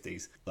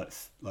 1950s,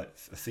 like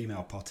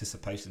female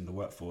participation in the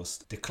workforce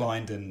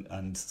declined,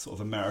 and sort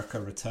of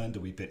America returned a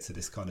wee bit to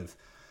this kind of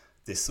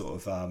the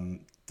sort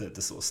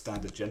of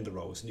standard gender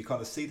roles, and you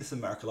kind of see this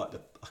America like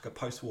a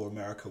post-war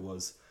America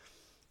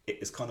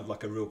it's kind of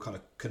like a real kind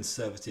of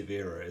conservative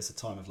era. It's a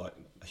time of like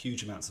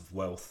huge amounts of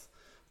wealth.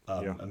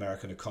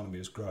 American economy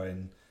was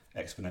growing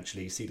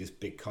exponentially. You see this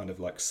big kind of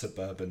like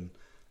suburban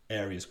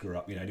areas grew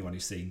up. You know, anyone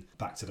who's seen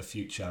Back to the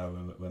Future,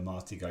 where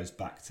Marty goes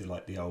back to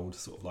like the old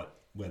sort of like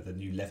where the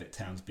new Levitt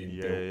town's being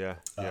built.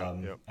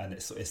 And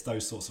it's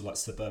those sorts of like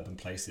suburban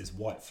places,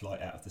 white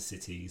flight out of the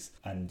cities,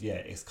 and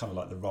it's kind of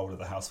like the role of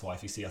the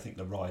housewife. You see, I think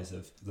the rise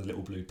of the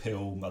little blue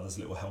pill, mother's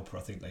little helper,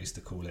 I think they used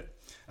to call it,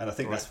 and I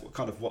think that's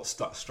what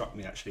struck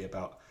me actually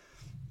about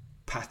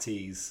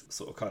Patty's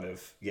sort of kind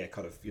of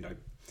you know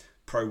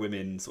pro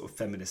women sort of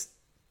feminist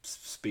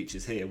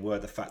speeches here were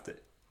the fact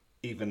that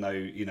even though,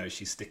 you know,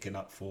 she's sticking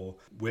up for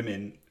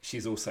women,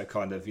 she's also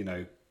kind of, you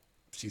know,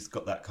 she's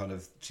got that kind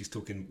of, she's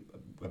talking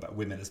about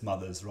women as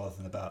mothers rather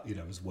than about, you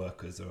know, as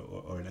workers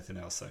or anything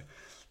else. So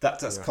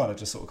that's kind of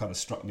just sort of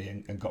struck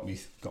me and got me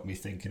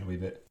thinking a wee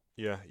bit.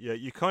 Yeah.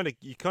 You kind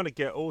of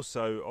get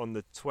also on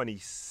the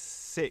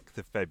 26th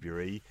of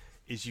February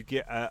is you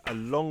get a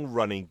long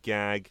running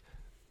gag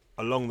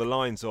along the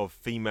lines of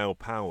female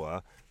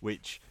power,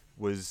 which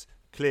was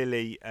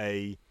clearly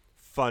a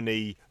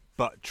funny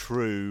but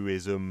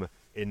truism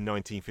in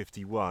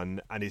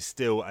 1951, and is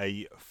still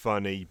a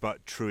funny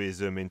but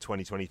truism in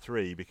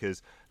 2023,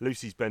 because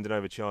Lucy's bending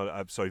over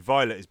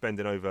Violet is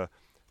bending over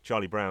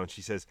Charlie Brown.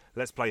 She says,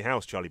 "Let's play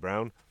house, Charlie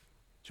Brown."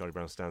 Charlie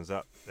Brown stands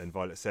up. Then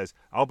Violet says,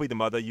 "I'll be the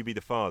mother, you be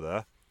the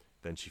father."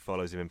 Then she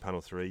follows him in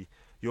panel 3.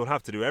 "You'll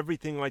have to do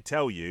everything I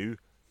tell you."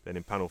 Then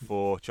in panel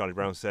 4, Charlie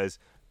Brown says,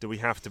 "Do we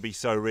have to be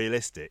so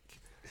realistic?"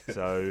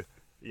 So,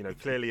 you know,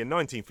 clearly in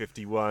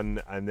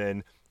 1951, and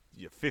then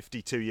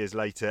 52 years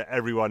later,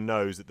 everyone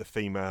knows that the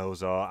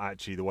females are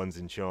actually the ones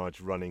in charge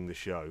running the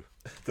show.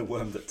 The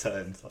worm that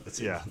turned, like the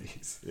two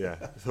bunnies. Yeah,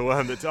 the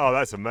worm that. Oh,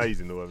 that's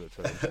amazing. The worm that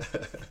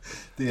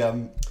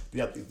turned.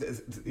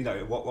 You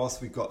know,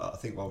 whilst we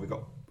got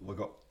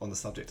on the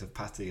subject of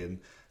Patty, and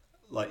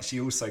like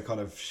she also kind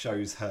of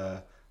shows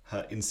her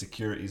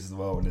insecurities as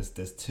well. And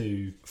there's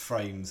two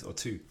frames or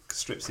two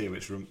strips here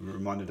which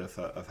reminded of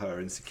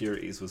her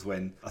insecurities. Was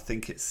when I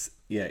think it's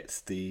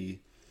the.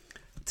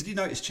 Did you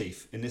notice,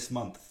 Chief, in this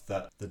month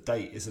that the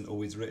date isn't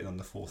always written on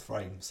the 4th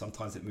frame?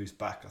 Sometimes it moves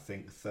back, I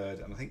think,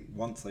 3rd, and I think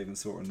once I even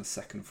saw it on the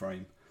 2nd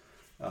frame.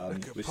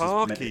 Look at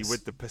Parky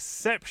with the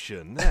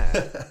perception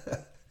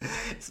there.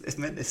 It's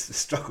meant this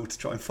struggle to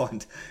try and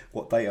find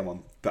what date I'm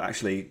on. But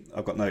actually,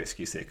 I've got no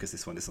excuse here because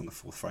this one is on the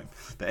 4th frame.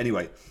 But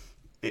anyway,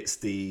 it's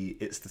the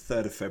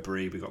 3rd of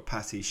February. We've got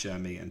Patty,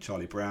 Shermy and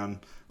Charlie Brown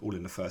all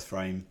in the 1st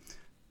frame.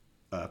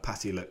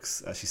 Patty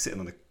looks, she's sitting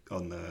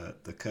on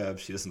the curb.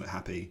 She doesn't look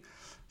happy.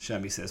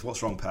 Shermy says,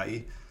 "What's wrong,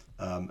 Patty?"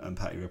 And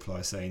Patty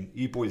replies saying,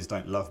 "You boys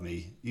don't love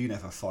me. You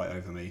never fight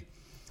over me."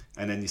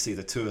 And then you see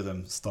the two of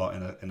them start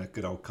in a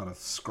good old kind of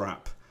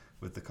scrap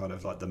with the kind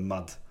of like the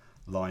mud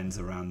lines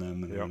around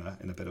them, and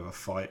in a bit of a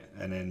fight.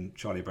 And then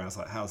Charlie Brown's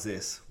like, "How's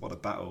this? What a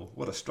battle.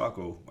 What a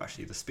struggle."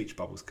 Actually, the speech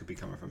bubbles could be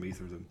coming from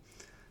either of them.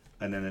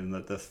 And then in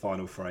the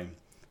final frame,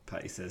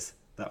 Patty says,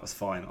 "That was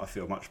fine. I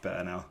feel much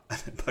better now."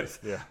 And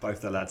both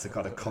the lads are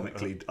kind of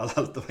comically. I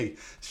love the way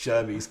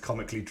Shermy's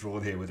comically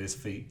drawn here with his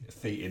feet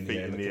in the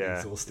air, looking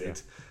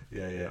exhausted.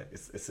 Yeah.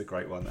 It's a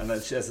great one. And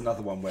then there's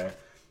another one where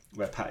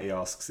Patty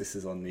asks. This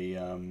is on the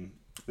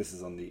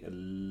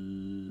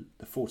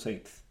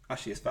 14th.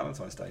 Actually, it's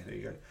Valentine's Day. There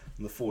you go.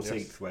 On the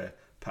 14th, where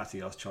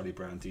Patty asks Charlie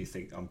Brown, "Do you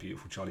think I'm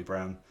beautiful, Charlie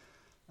Brown?"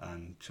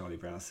 And Charlie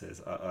Brown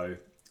says, "Uh-oh."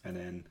 And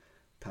then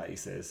Patty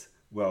says,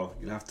 "Well,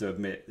 you'll have to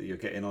admit that you're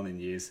getting on in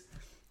years."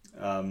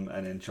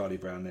 And then Charlie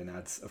Brown then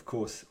adds, "Of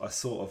course, if I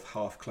sort of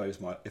half close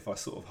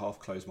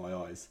my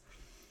eyes,"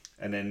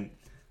 and then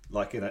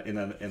like in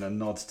a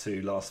nod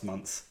to last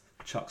month's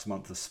Chuck's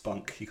month of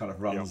spunk, he kind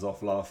of runs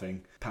off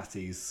laughing.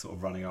 Patty's sort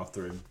of running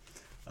after him.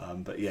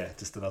 But yeah,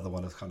 just another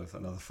one of kind of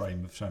another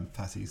frame of showing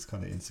Patty's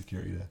kind of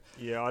insecurity there.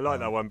 Yeah, I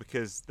like that one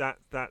because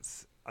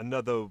that's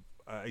another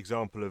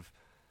example of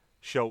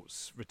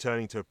Schulz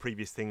returning to a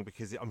previous thing,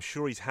 because I'm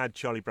sure he's had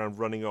Charlie Brown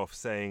running off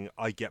saying,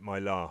 "I get my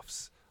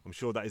laughs." I'm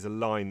sure that is a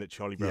line that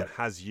Charlie Brown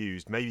has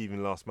used, maybe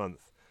even last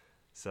month.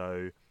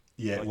 So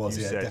Yeah, like it was.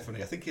 you Yeah, said.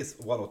 definitely. I think it's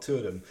one or two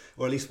of them,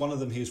 or at least one of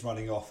them he was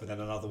running off, and then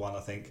another one,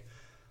 I think,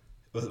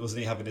 wasn't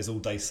he having his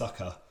all-day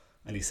sucker?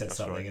 And he said That's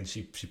something, right. and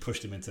she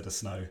pushed him into the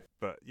snow.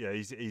 But yeah,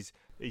 he's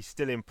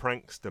still in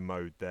prankster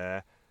mode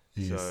there.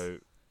 He So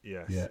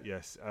is.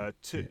 yes.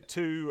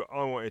 Two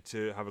I wanted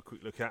to have a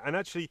quick look at, and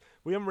actually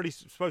we haven't really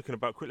spoken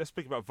about. Let's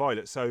speak about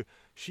Violet. So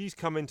she's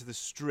come into the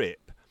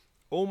strip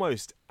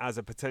almost as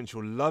a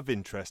potential love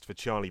interest for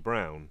Charlie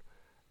Brown,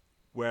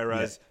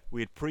 whereas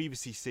we had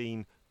previously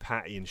seen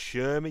Patty and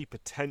Shermie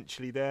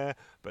potentially there,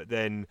 but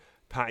then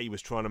Patty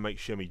was trying to make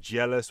Shermie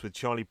jealous with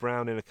Charlie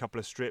Brown in a couple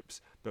of strips,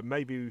 but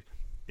maybe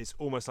it's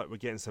almost like we're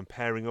getting some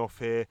pairing off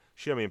here.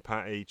 Shermie and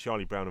Patty,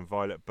 Charlie Brown and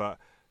Violet, but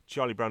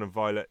Charlie Brown and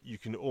Violet, you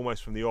can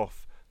almost from the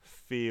off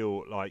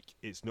feel like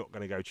it's not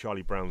going to go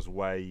Charlie Brown's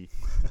way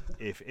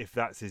if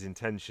that's his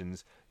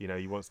intentions. You know,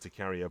 he wants to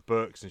carry her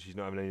books and she's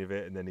not having any of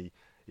it, and then he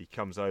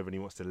comes over and he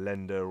wants to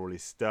lend her all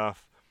his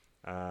stuff.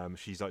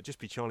 She's like, just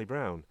be Charlie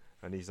Brown.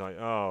 And he's like,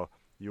 oh,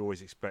 you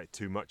always expect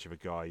too much of a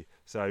guy.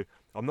 So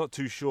I'm not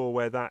too sure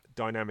where that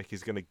dynamic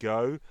is going to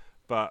go,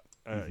 but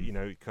you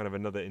know, kind of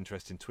another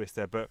interesting twist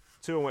there. But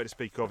two I wanted to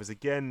speak of is,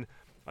 again,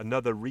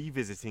 another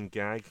revisiting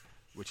gag,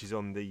 which is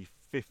on the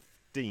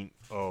 15th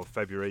of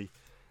February.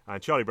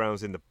 And Charlie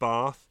Brown's in the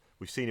bath.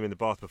 We've seen him in the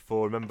bath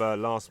before. Remember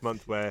last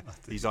month where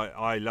he's like,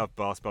 I love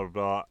baths, blah, blah,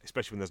 blah,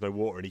 especially when there's no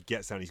water, and he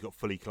gets out and he's got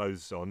fully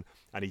clothes on.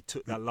 And he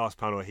took that last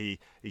panel, he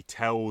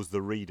tells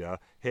the reader,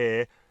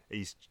 here,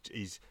 he's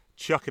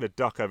chucking a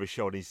duck over his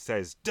shoulder and he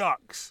says,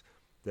 ducks.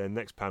 Then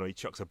next panel, he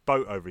chucks a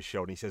boat over his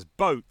shoulder and he says,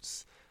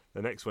 boats.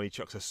 The next one, he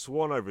chucks a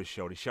swan over his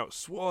shoulder. He shouts,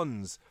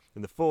 swans.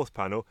 In the fourth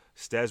panel,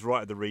 stares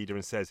right at the reader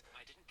and says,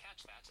 I didn't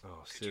catch that.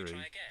 Oh, Could Siri. You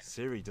try again?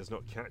 Siri does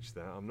not catch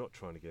that. I'm not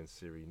trying again,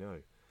 Siri, no.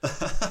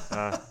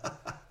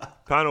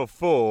 Panel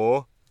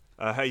 4,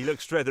 he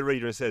looks straight at the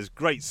reader and says,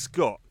 great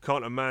Scott,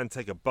 can't a man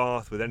take a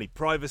bath with any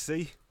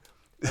privacy?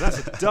 And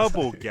that's a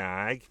double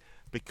gag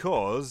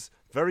because,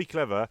 very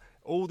clever,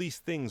 all these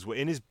things were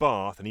in his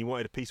bath and he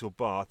wanted a peaceful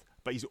bath,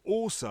 but he's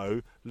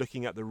also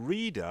looking at the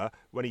reader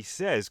when he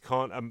says,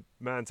 can't a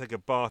man take a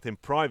bath in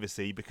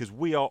privacy, because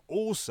we are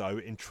also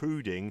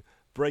intruding,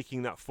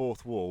 breaking that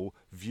fourth wall,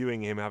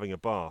 viewing him having a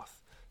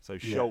bath. So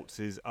Schultz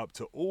is up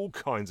to all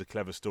kinds of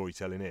clever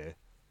storytelling here.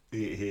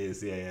 He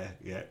is, yeah.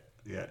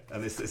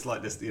 And it's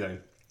like this, you know,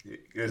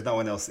 there's no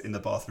one else in the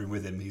bathroom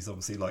with him. He's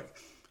obviously like,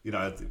 you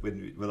know,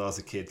 when I was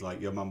a kid, like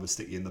your mum would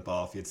stick you in the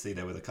bath, you'd see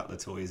there with a couple of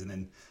toys, and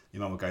then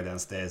your mum would go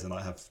downstairs and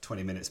like have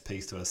 20 minutes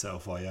peace to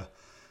herself while you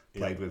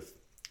played with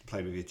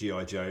your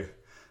G.I. Joe.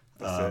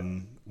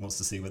 Wants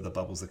to see where the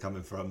bubbles are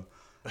coming from.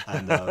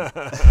 And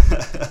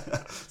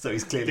so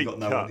he's clearly got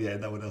no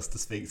one else to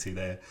speak to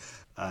there.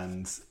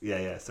 And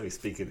so he's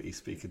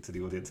speaking to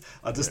the audience.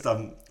 I just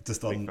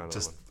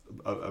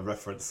a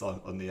reference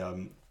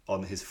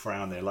on his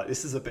frown there. Like,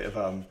 this is a bit of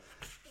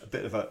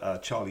a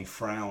Charlie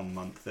frown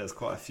month. There's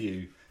quite a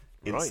few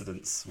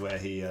incidents where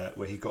he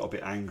got a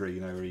bit angry.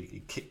 You know, where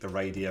he kicked the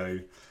radio.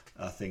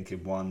 I think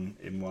in one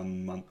day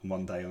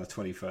on the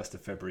 21st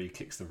of February, he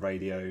kicks the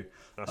radio.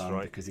 That's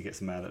right, because he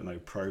gets mad at no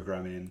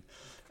programming.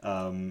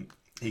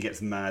 He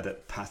gets mad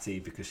at Patty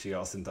because she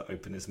asks him to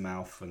open his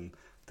mouth, and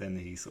then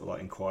he sort of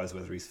like inquires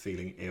whether he's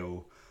feeling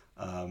ill.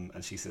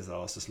 And she says, "Oh, I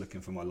was just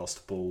looking for my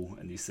lost ball,"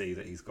 and you see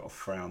that he's got a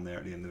frown there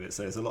at the end of it.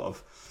 So there's a lot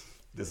of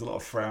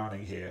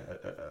frowning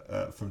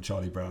here from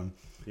Charlie Brown.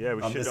 Yeah,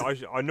 we should.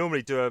 I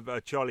normally do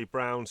a Charlie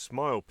Brown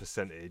smile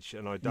percentage,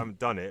 and I haven't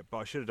done it, but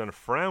I should have done a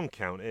frown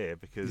count here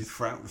because the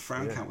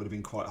frown count would have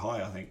been quite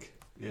high, I think.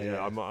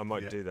 I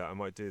might do that. I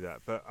might do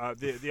that. But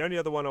the only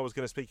other one I was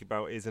going to speak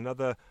about is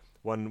another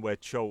one where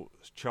Charles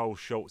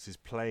Schultz is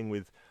playing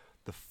with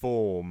the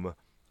form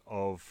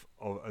of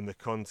and the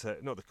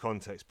context, not the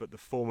context, but the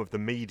form of the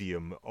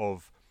medium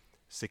of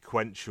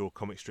sequential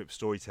comic strip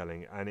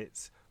storytelling, and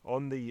it's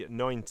on the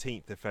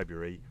 19th of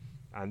February,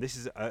 and this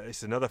is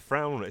it's another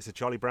frown. It's a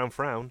Charlie Brown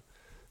frown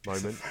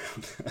moment.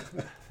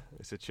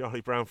 It's a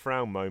Charlie Brown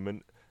frown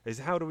moment.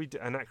 How do we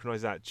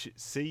anachronize that?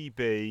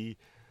 CBFM.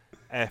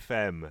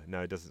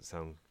 No, it doesn't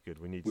sound good.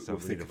 We need we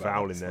need a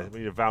vowel in there. We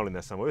need a vowel in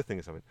there somewhere. We'll think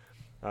of something.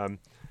 And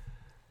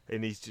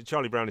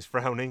Charlie Brown is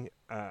frowning,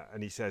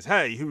 and he says,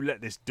 "Hey, who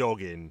let this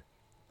dog in?"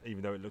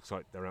 Even though it looks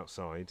like they're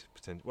outside.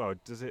 Well,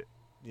 does it?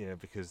 Yeah,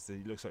 because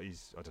he looks like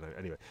he's... I don't know.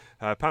 Anyway,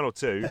 panel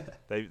 2,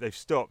 they've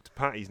stopped.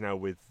 Patty's now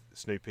with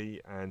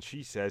Snoopy, and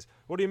she says,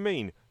 "What do you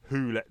mean,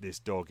 who let this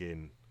dog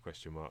in?" ?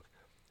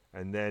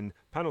 And then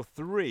panel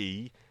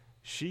 3,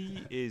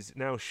 she is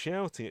now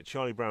shouting at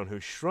Charlie Brown,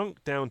 who's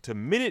shrunk down to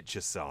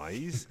miniature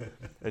size,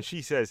 and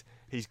she says,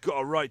 "He's got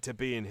a right to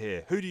be in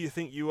here. Who do you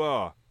think you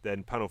are?"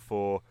 Then panel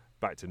 4,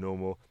 back to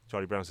normal.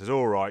 Charlie Brown says,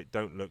 "All right,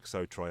 don't look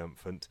so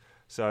triumphant."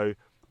 So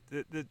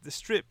the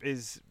strip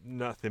is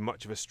nothing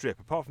much of a strip,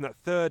 apart from that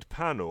third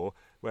panel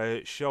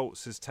where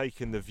Schultz has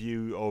taken the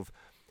view of,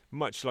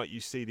 much like you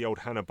see the old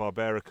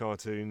Hanna-Barbera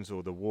cartoons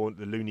or the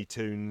Looney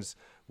Tunes,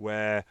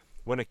 where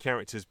when a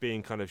character's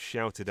being kind of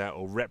shouted at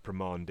or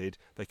reprimanded,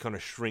 they kind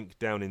of shrink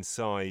down in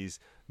size,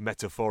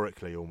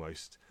 metaphorically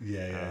almost.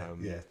 Yeah.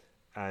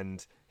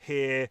 And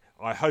here.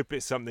 I hope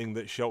it's something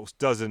that Schultz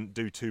doesn't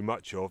do too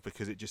much of,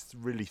 because it just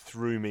really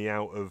threw me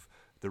out of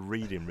the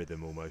reading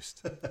rhythm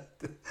almost.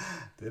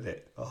 Did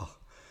it? Oh,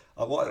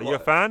 Are you a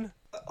fan?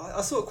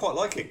 I sort of quite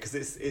like it because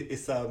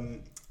it's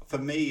for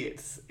me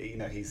it's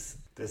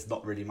there's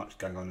not really much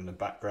going on in the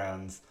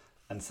background,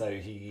 and so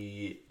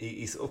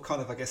he's sort of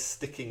kind of, I guess,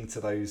 sticking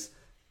to those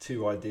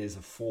two ideas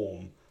of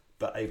form,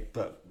 but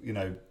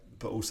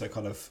also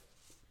kind of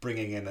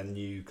bringing in a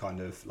new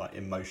kind of like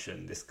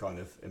emotion, this kind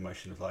of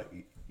emotion of like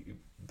you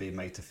being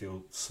made to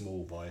feel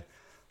small by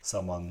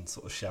someone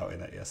sort of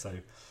shouting at you. So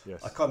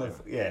yes, I kind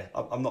of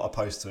I'm not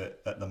opposed to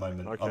it at the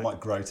moment. Okay. I might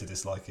grow to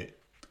dislike it.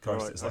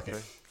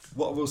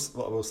 What I will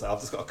say, I've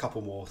just got a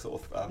couple more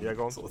sort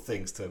of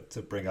things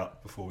to bring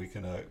up before we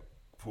can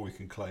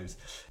close.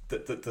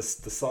 The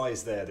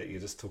size there that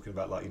you're just talking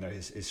about, like,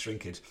 his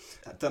shrinkage.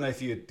 I don't know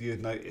if you'd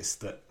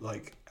noticed that,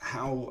 like,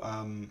 how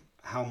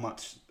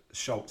much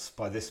Schultz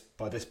by this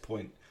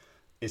point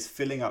is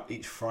filling up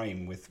each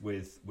frame with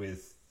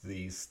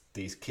these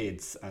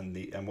kids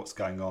and what's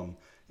going on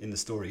in the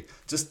story.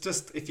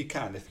 Just if you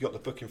can, if you've got the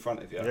book in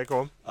front of you,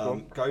 go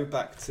on. Go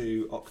back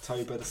to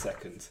October the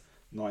 2nd,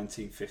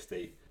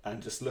 1950,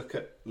 and just look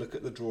at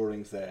the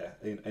drawings there.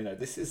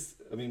 This is,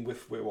 I mean,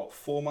 we're what,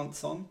 4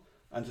 months on,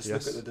 and just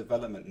look at the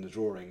development in the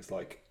drawings.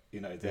 Like,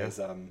 there's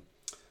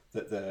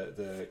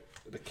the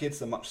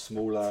kids are much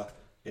smaller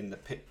in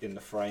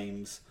the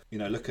frames.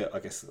 Look at, I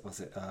guess,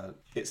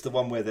 it's the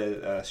one where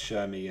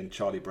Shermy and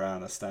Charlie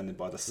Brown are standing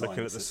by the sign.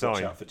 Looking at the sign.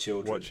 Watch out for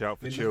children. Watch out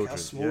for children. Look how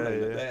small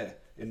they look there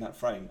in that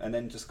frame, and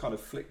then just kind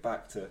of flick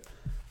back to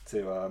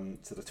the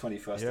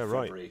 21st of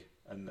February. Right.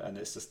 And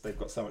it's just, they've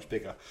got so much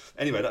bigger.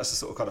 Anyway, that's just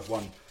sort of kind of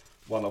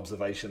one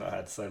observation I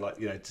had. So, like,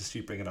 just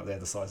you bringing up there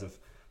the size of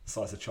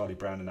Charlie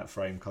Brown in that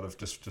frame kind of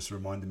just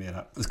reminded me of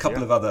that. There's a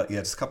couple of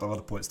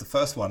other points. The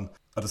first one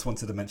I just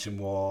wanted to mention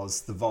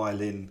was the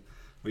violin.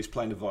 He's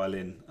playing the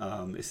violin.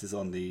 This is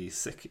on the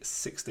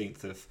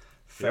 16th of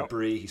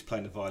February. He's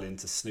playing the violin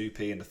to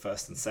Snoopy in the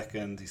first and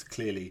second. He's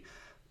clearly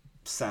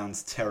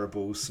sounds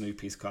terrible.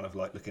 Snoopy's kind of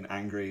like looking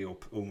angry or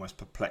almost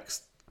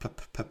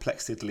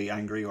perplexedly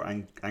angry or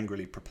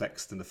angrily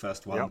perplexed in the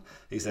first one.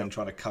 He's then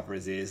trying to cover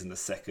his ears in the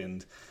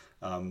second.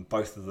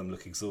 Both of them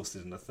look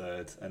exhausted in the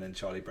third. And then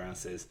Charlie Brown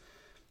says,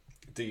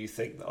 "Do you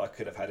think that I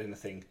could have had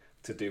anything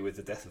to do with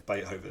the death of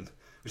Beethoven?"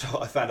 Which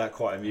I found out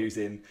quite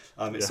amusing.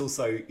 It's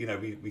also,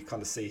 we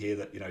kind of see here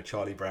that,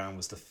 Charlie Brown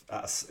was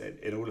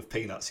in all of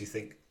Peanuts, you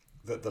think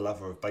that the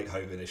lover of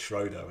Beethoven is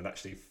Schroeder, and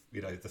actually,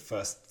 the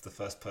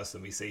first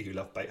person we see who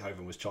loved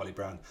Beethoven was Charlie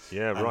Brown.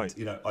 Yeah, and, right.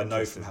 I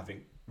know from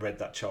having read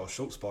that Charles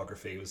Schultz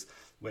biography, was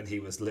when he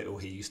was little,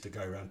 he used to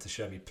go around to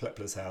Shermy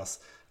Plepler's house,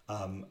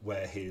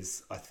 where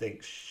his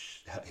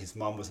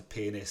mum was a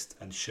pianist,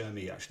 and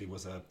Shermy actually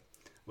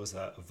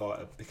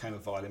became a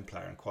violin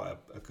player, and quite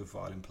a good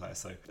violin player.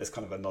 So there's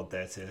kind of a nod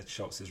there to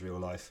Schultz's real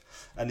life.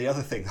 And the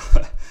other thing,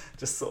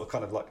 just sort of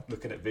kind of like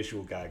looking at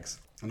visual gags,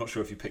 I'm not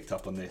sure if you picked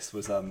up on this,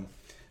 was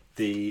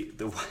the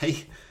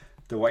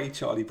way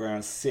Charlie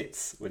Brown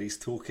sits when he's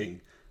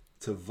talking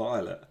to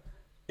Violet.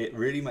 It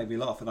really made me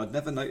laugh, and I'd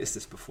never noticed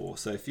this before.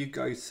 So if you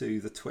go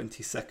to the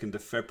 22nd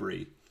of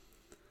February,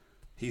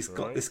 he's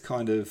got this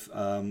kind of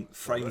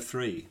frame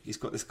 3. He's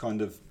got this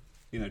kind of,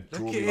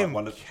 draw me like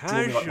one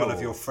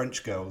of your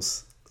French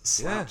girls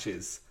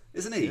slouches,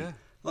 isn't he? Yeah.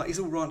 Like, he's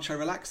all rancho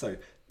relaxo.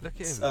 Look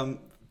at him.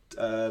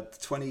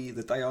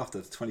 The day after,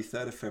 the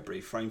 23rd of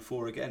February, frame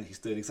 4 again. He's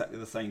doing exactly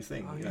the same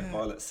thing.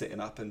 Violet's sitting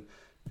up, and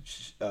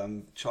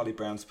Charlie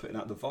Brown's putting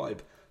out the vibe.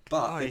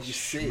 But he's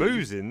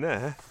schmoozing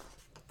there.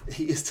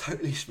 He is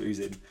totally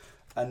schmoozing.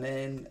 And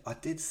then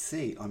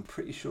I'm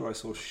pretty sure I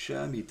saw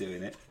Shermy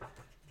doing it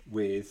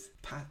with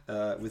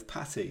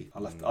Patty.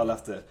 I'll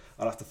have to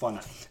find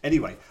that.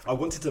 Anyway, I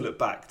wanted to look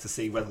back to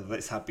see whether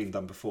this had been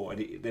done before,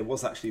 and there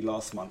was actually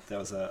last month. There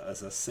was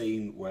a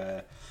scene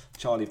where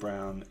Charlie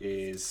Brown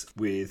is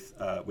with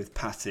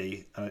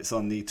Patty, and it's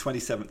on the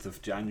 27th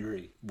of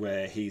January,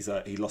 where he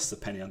lost a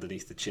penny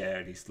underneath the chair,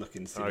 and he's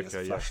looking through his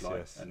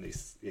flashlight, and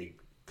he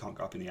can't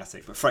go up in the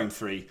attic. But frame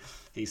 3,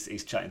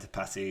 he's chatting to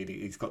Patty, and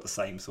he's got the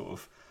same sort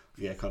of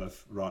kind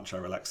of rancho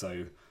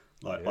relaxo,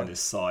 like on his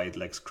side,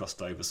 legs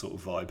crossed over sort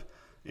of vibe.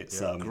 It's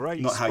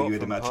not how you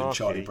would imagine Parky.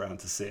 Charlie Brown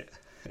to sit.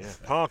 Yeah,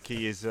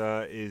 Parky is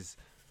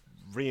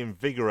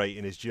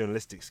reinvigorating his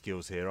journalistic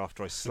skills here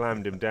after I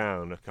slammed him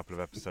down a couple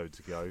of episodes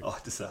ago. I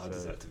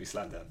deserve to be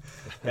slammed down.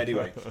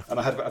 Anyway, and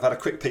I've had a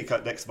quick peek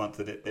at next month,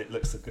 and it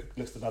looks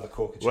another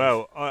cork.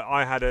 Well,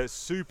 I had a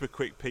super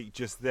quick peek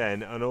just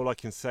then, and all I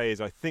can say is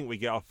I think we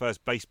get our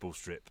first baseball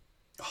strip.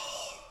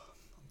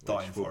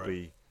 Dying for it. Which will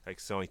be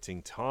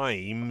exciting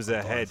times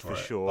ahead for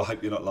sure. I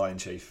hope you're not lying,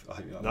 Chief. I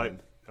hope you're not lying.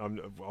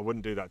 I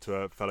wouldn't do that to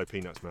a fellow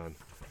Peanuts man.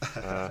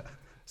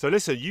 So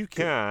listen, you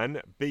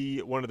can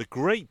be one of the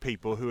great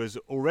people who has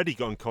already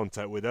got in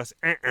contact with us.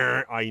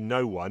 I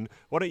know one.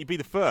 Why don't you be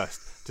the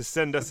first to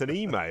send us an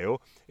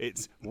email?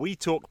 It's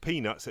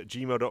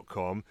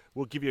wetalkpeanuts@gmail.com.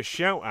 We'll give you a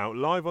shout out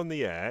live on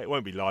the air. It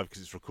won't be live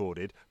because it's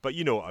recorded, but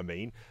you know what I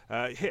mean.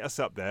 Hit us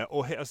up there,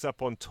 or hit us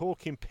up on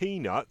Talking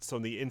Peanuts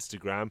on the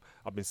Instagram.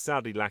 I've been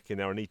sadly lacking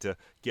there. I need to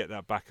get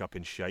that back up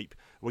in shape.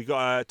 We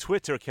got a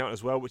Twitter account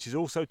as well, which is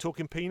also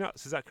Talking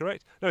Peanuts. Is that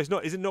correct? No, it's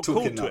not. Is it not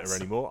called Twitter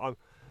anymore?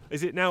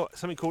 Is it now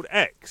something called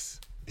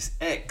X? It's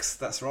X,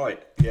 that's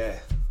right. Yeah.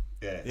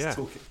 It's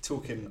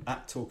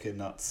Talking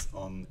Nuts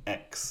on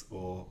X,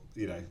 or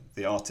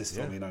the artist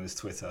formerly known as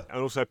Twitter.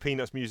 And also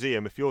Peanuts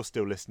Museum. If you're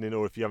still listening,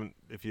 or if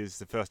it's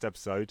the first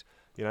episode,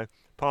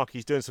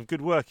 Parky's doing some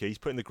good work here. He's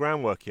putting the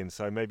groundwork in,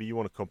 so maybe you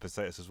want to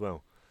compensate us as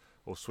well,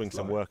 or swing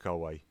some work our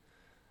way.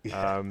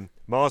 Yeah.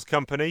 Mars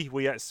Company.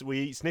 We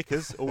eat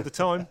Snickers all the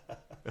time.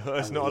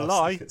 That's not a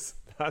lie. Snickers.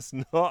 That's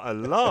not a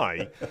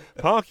lie.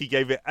 Parky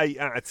gave it 8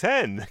 out of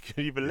 10.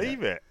 Can you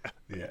believe it?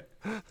 Yeah.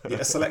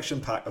 A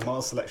selection pack, a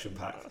Mars selection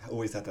pack,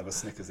 always had to have a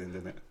Snickers in,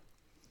 didn't it?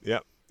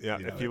 Yeah.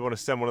 If you want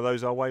to send one of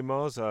those our way,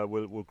 Mars,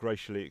 we'll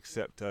gracefully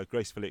accept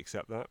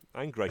that,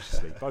 and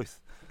graciously, both.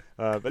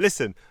 But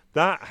listen,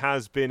 that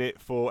has been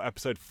it for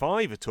episode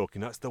 5 of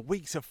Talking Nuts. The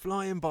weeks are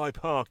flying by,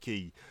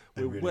 Parky.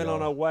 We're really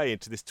on our way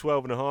into this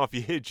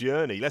 12.5-year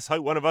journey. Let's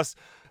hope one of us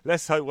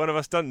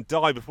doesn't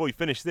die before we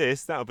finish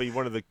this. That'll be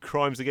one of the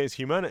crimes against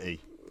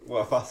humanity.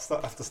 Well, if I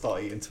have to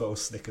start eating 12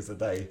 Snickers a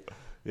day,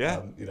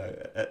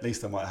 at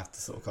least I might have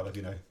to sort of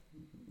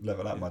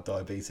level out my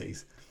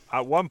diabetes.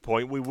 At one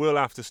point, we will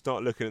have to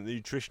start looking at the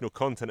nutritional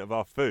content of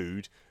our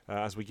food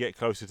as we get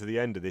closer to the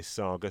end of this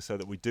saga, so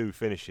that we do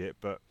finish it.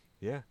 But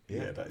yeah,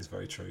 that is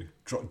very true.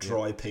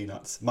 Dry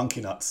peanuts,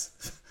 monkey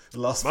nuts. The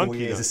last 4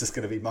 years, it's just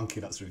going to be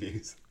monkey nuts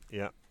reviews.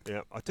 Yeah.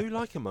 I do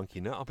like a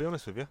monkey nut. I'll be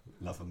honest with you.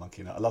 Love a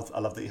monkey nut. I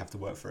love that you have to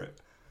work for it.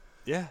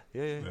 Yeah,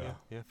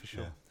 for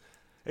sure. Yeah.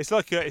 It's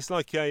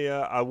like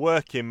a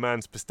working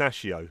man's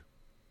pistachio,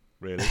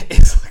 really.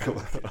 It's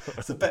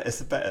a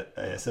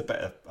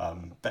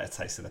better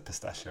taste than a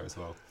pistachio as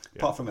well.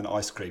 Yeah. Apart from an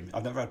ice cream,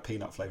 I've never had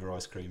peanut flavour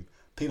ice cream.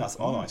 Peanuts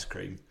on ice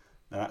cream.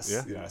 Now that's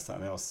that's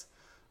something else.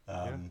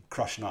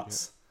 Crushed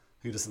nuts.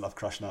 Yeah. Who doesn't love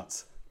crushed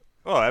nuts?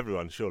 Oh,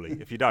 everyone, surely.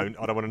 If you don't,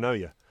 I don't want to know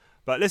you.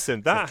 But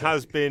listen, that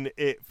has been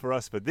it for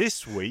us for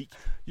this week.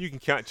 You can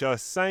catch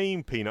us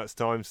same Peanuts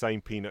time,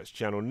 same Peanuts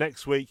channel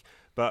next week.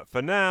 But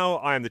for now,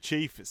 I am the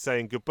Chief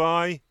saying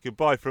goodbye.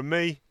 Goodbye from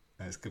me.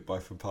 And it's goodbye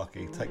from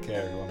Parky. Take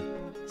care,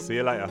 everyone. See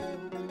you later.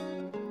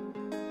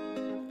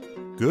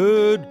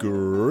 Good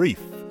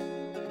grief.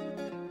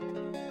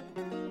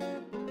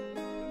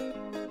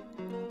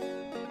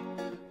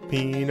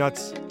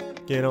 Peanuts,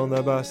 get on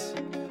the bus.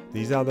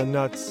 These are the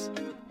nuts.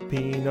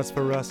 Peanuts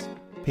for us.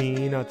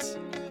 Peanuts.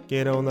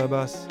 Get on the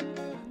bus.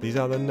 These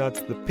are the nuts,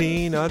 the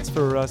peanuts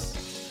for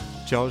us.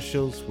 Charles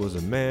Schulz was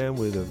a man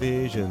with a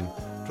vision.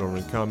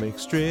 Drawing comic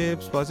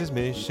strips was his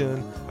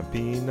mission. And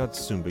Peanuts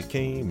soon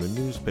became a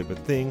newspaper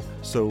thing.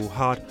 So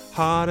hot,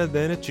 hotter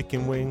than a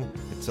chicken wing.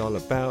 It's all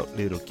about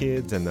little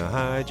kids and the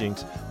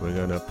hijinks. We're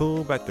gonna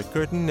pull back the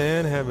curtain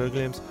and have a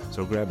glimpse.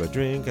 So grab a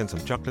drink and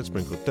some chocolate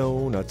sprinkled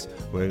donuts.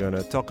 We're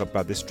gonna talk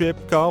about this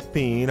strip called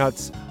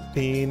Peanuts.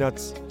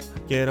 Peanuts,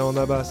 get on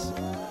the bus.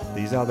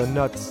 These are the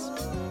nuts.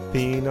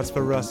 Peanuts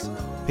for us,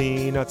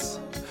 peanuts,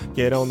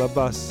 get on the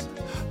bus.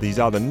 These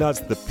are the nuts,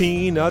 the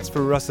peanuts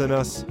for us and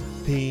us.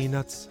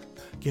 Peanuts,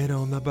 get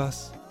on the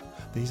bus.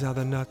 These are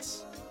the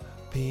nuts,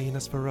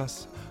 peanuts for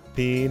us.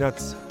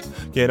 Peanuts,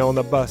 get on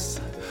the bus.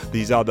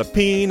 These are the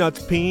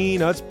peanuts,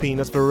 peanuts,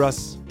 peanuts for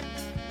us.